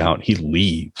not kicked out. He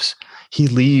leaves. He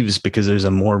leaves because there's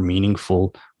a more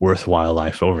meaningful, worthwhile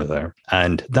life over there.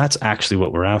 And that's actually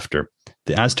what we're after.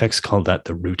 The Aztecs called that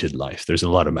the rooted life. There's a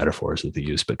lot of metaphors that they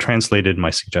use, but translated, my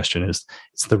suggestion is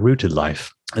it's the rooted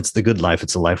life. It's the good life.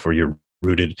 It's a life where you're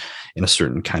rooted in a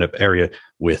certain kind of area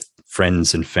with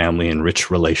friends and family and rich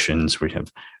relations, where you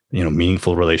have,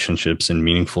 meaningful relationships and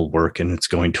meaningful work, and it's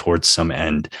going towards some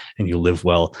end, and you live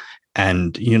well.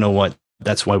 And you know what?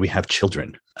 That's why we have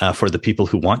children. For the people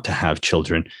who want to have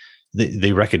children,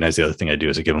 they recognize the other thing I do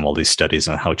is I give them all these studies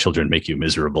on how children make you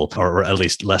miserable, or at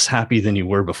least less happy than you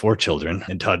were before children.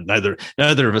 And Todd, neither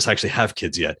of us actually have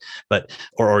kids yet, but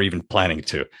or even planning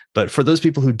to. But for those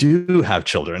people who do have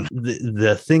children,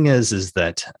 the thing is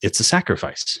that it's a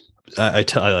sacrifice. I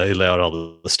lay out all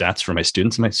the stats for my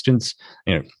students. My students,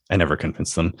 I never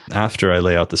convince them. After I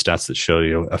lay out the stats that show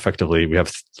you, effectively, we have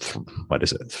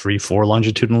 3-4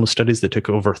 longitudinal studies that took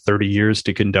over 30 years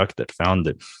to conduct that found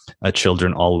that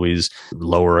children always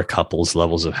lower a couple's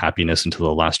levels of happiness until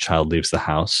the last child leaves the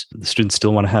house. The students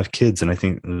still want to have kids, and I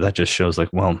think that just shows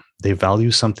they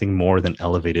value something more than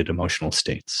elevated emotional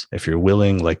states. If you're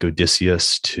willing, like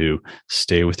Odysseus, to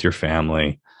stay with your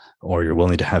family, or you're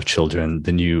willing to have children,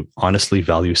 then you honestly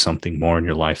value something more in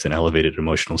your life than elevated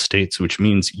emotional states, which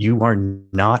means you are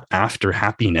not after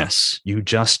happiness. You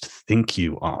just think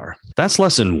you are. That's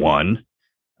lesson 1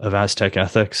 of Aztec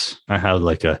ethics. I have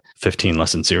like a 15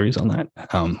 lesson series on that,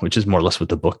 which is more or less what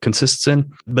the book consists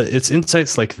in. But it's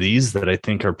insights like these that I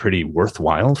think are pretty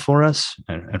worthwhile for us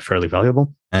and fairly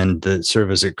valuable, and that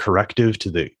serve as a corrective to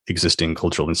the existing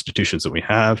cultural institutions that we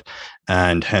have,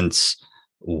 and hence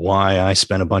why I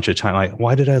spent a bunch of time. Like,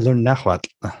 why did I learn Nahuatl?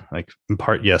 Like, in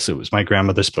part, yes, it was my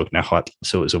grandmother spoke Nahuatl,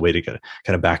 so it was a way to get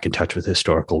kind of back in touch with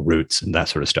historical roots and that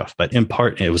sort of stuff. But in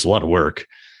part, it was a lot of work.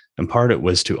 In part, it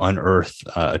was to unearth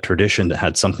a tradition that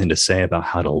had something to say about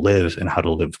how to live and how to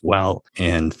live well,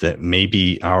 and that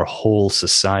maybe our whole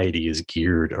society is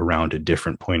geared around a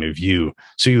different point of view.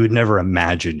 So you would never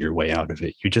imagine your way out of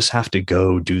it. You just have to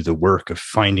go do the work of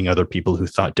finding other people who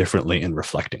thought differently and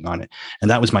reflecting on it.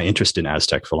 And that was my interest in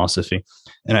Aztec philosophy.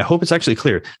 And I hope it's actually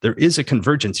clear. There is a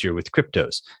convergence here with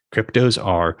cryptos. Cryptos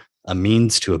are a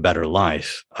means to a better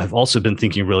life. I've also been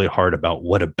thinking really hard about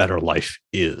what a better life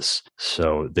is.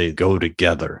 So they go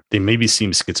together. They maybe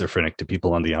seem schizophrenic to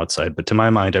people on the outside, but to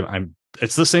my mind,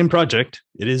 it's the same project.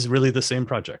 It is really the same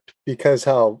project. Because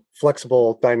how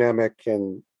flexible, dynamic,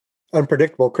 and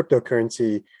unpredictable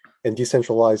cryptocurrency and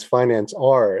decentralized finance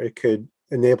are, it could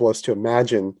enable us to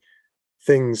imagine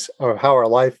things or how our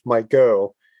life might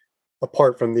go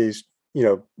apart from these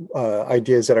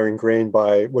ideas that are ingrained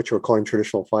by what you're calling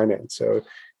traditional finance. So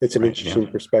it's an interesting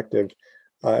perspective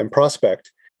and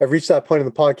prospect. I've reached that point in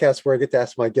the podcast where I get to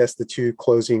ask my guests the two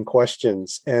closing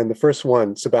questions. And the first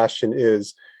one, Sebastian,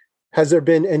 is, has there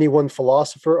been any one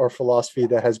philosopher or philosophy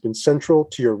that has been central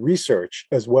to your research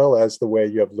as well as the way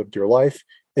you have lived your life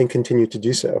and continue to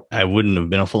do so? I wouldn't have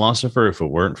been a philosopher if it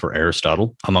weren't for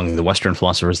Aristotle. Among the Western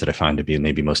philosophers that I find to be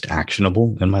maybe most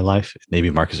actionable in my life, maybe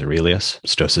Marcus Aurelius.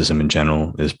 Stoicism in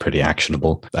general is pretty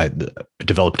actionable. I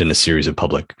developed in a series of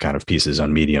public kind of pieces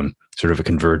on Medium, sort of a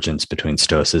convergence between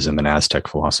Stoicism and Aztec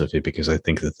philosophy, because I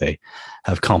think that they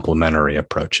have complementary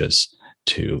approaches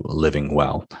to living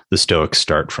well. The Stoics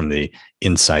start from the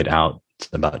inside out,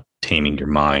 about taming your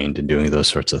mind and doing those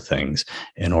sorts of things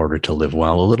in order to live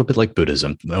well, a little bit like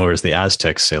Buddhism. Whereas the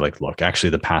Aztecs say, like, look,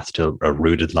 actually the path to a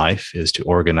rooted life is to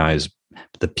organize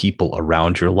the people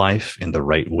around your life in the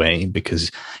right way,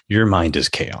 because your mind is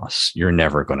chaos. You're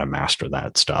never going to master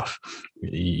that stuff.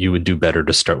 You would do better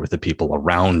to start with the people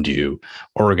around you,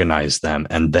 organize them,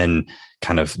 and then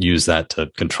kind of use that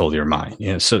to control your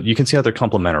mind. So you can see how they're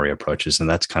complementary approaches. And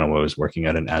that's kind of what I was working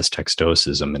at in Aztec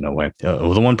Stoicism in a way. The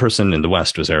one person in the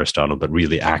West was Aristotle, but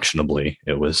really actionably,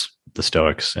 it was the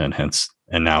Stoics and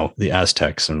now the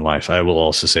Aztecs in life. I will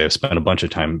also say I've spent a bunch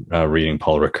of time reading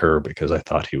Paul Ricoeur, because I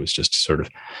thought he was just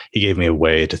he gave me a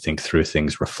way to think through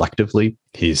things reflectively.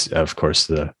 He's, of course,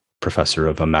 the professor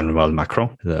of Emmanuel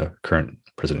Macron, the current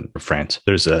president of France.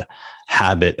 There's a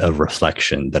habit of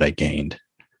reflection that I gained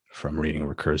from reading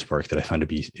Ricoeur's work that I found to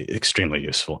be extremely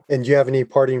useful. And do you have any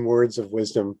parting words of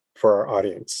wisdom for our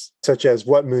audience, such as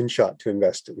what moonshot to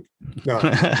invest in? No.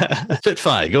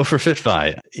 FitFi, go for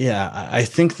FitFi. Yeah, I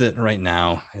think that right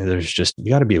now you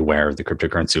got to be aware of the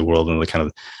cryptocurrency world and the kind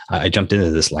of, I jumped into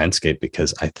this landscape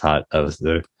because I thought of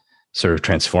the sort of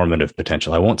transformative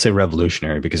potential. I won't say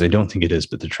revolutionary because I don't think it is,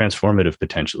 but the transformative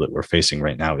potential that we're facing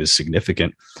right now is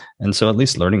significant. And so at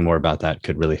least learning more about that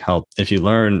could really help. If you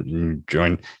learn,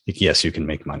 join, yes, you can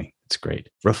make money. It's great.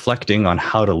 Reflecting on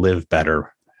how to live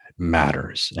better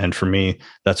matters. And for me,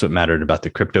 that's what mattered about the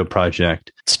crypto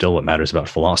project. It's still what matters about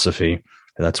philosophy.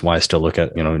 That's why I still look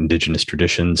at, indigenous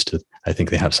traditions. I think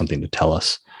they have something to tell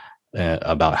us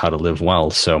about how to live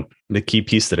well. So the key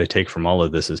piece that I take from all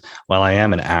of this is, while I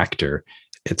am an actor,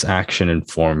 it's action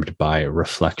informed by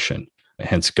reflection.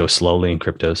 Hence, go slowly in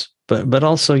cryptos, but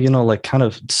also, kind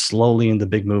of slowly in the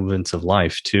big movements of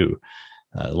life too.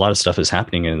 A lot of stuff is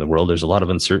happening in the world. There's a lot of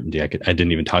uncertainty. I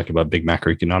didn't even talk about big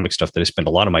macroeconomic stuff that I spend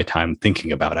a lot of my time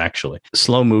thinking about, actually.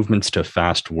 Slow movements to a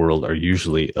fast world are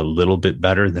usually a little bit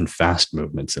better than fast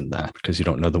movements in that, because you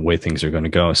don't know the way things are going to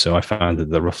go. So I found that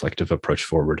the reflective approach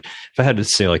forward, if I had to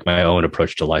say like my own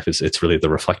approach to life, it's really the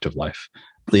reflective life.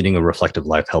 Leading a reflective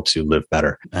life helps you live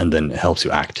better, and then helps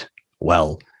you act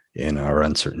well in our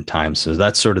uncertain times. So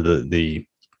that's sort of the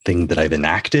thing that I've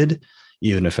enacted,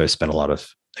 even if I spent a lot of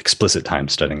explicit time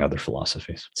studying other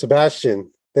philosophies.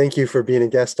 Sebastian, thank you for being a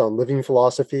guest on Living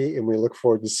Philosophy, and we look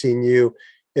forward to seeing you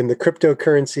in the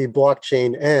cryptocurrency,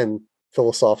 blockchain, and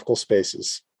philosophical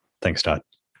spaces. Thanks, Todd.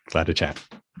 Glad to chat.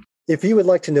 If you would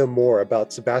like to know more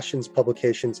about Sebastian's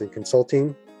publications and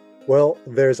consulting, well,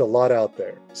 there's a lot out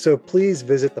there. So please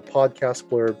visit the podcast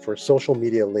blurb for social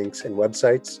media links and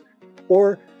websites,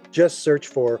 or just search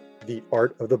for The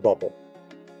Art of the Bubble.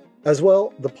 As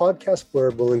well, the podcast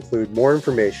blurb will include more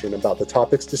information about the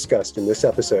topics discussed in this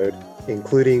episode,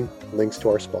 including links to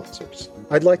our sponsors.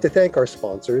 I'd like to thank our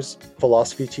sponsors,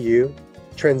 Philosophy to You,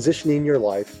 Transitioning Your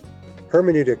Life,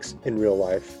 Hermeneutics in Real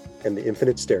Life, and The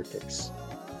Infinite Staircase.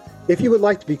 If you would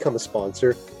like to become a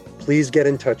sponsor, please get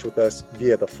in touch with us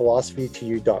via the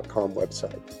philosophytoyou.com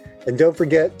website. And don't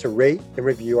forget to rate and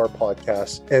review our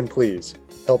podcast, and please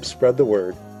help spread the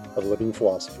word of living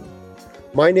philosophy.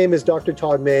 My name is Dr.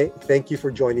 Todd May. Thank you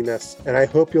for joining us, and I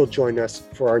hope you'll join us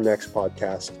for our next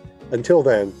podcast. Until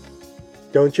then,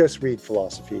 don't just read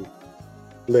philosophy,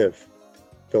 live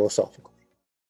philosophical.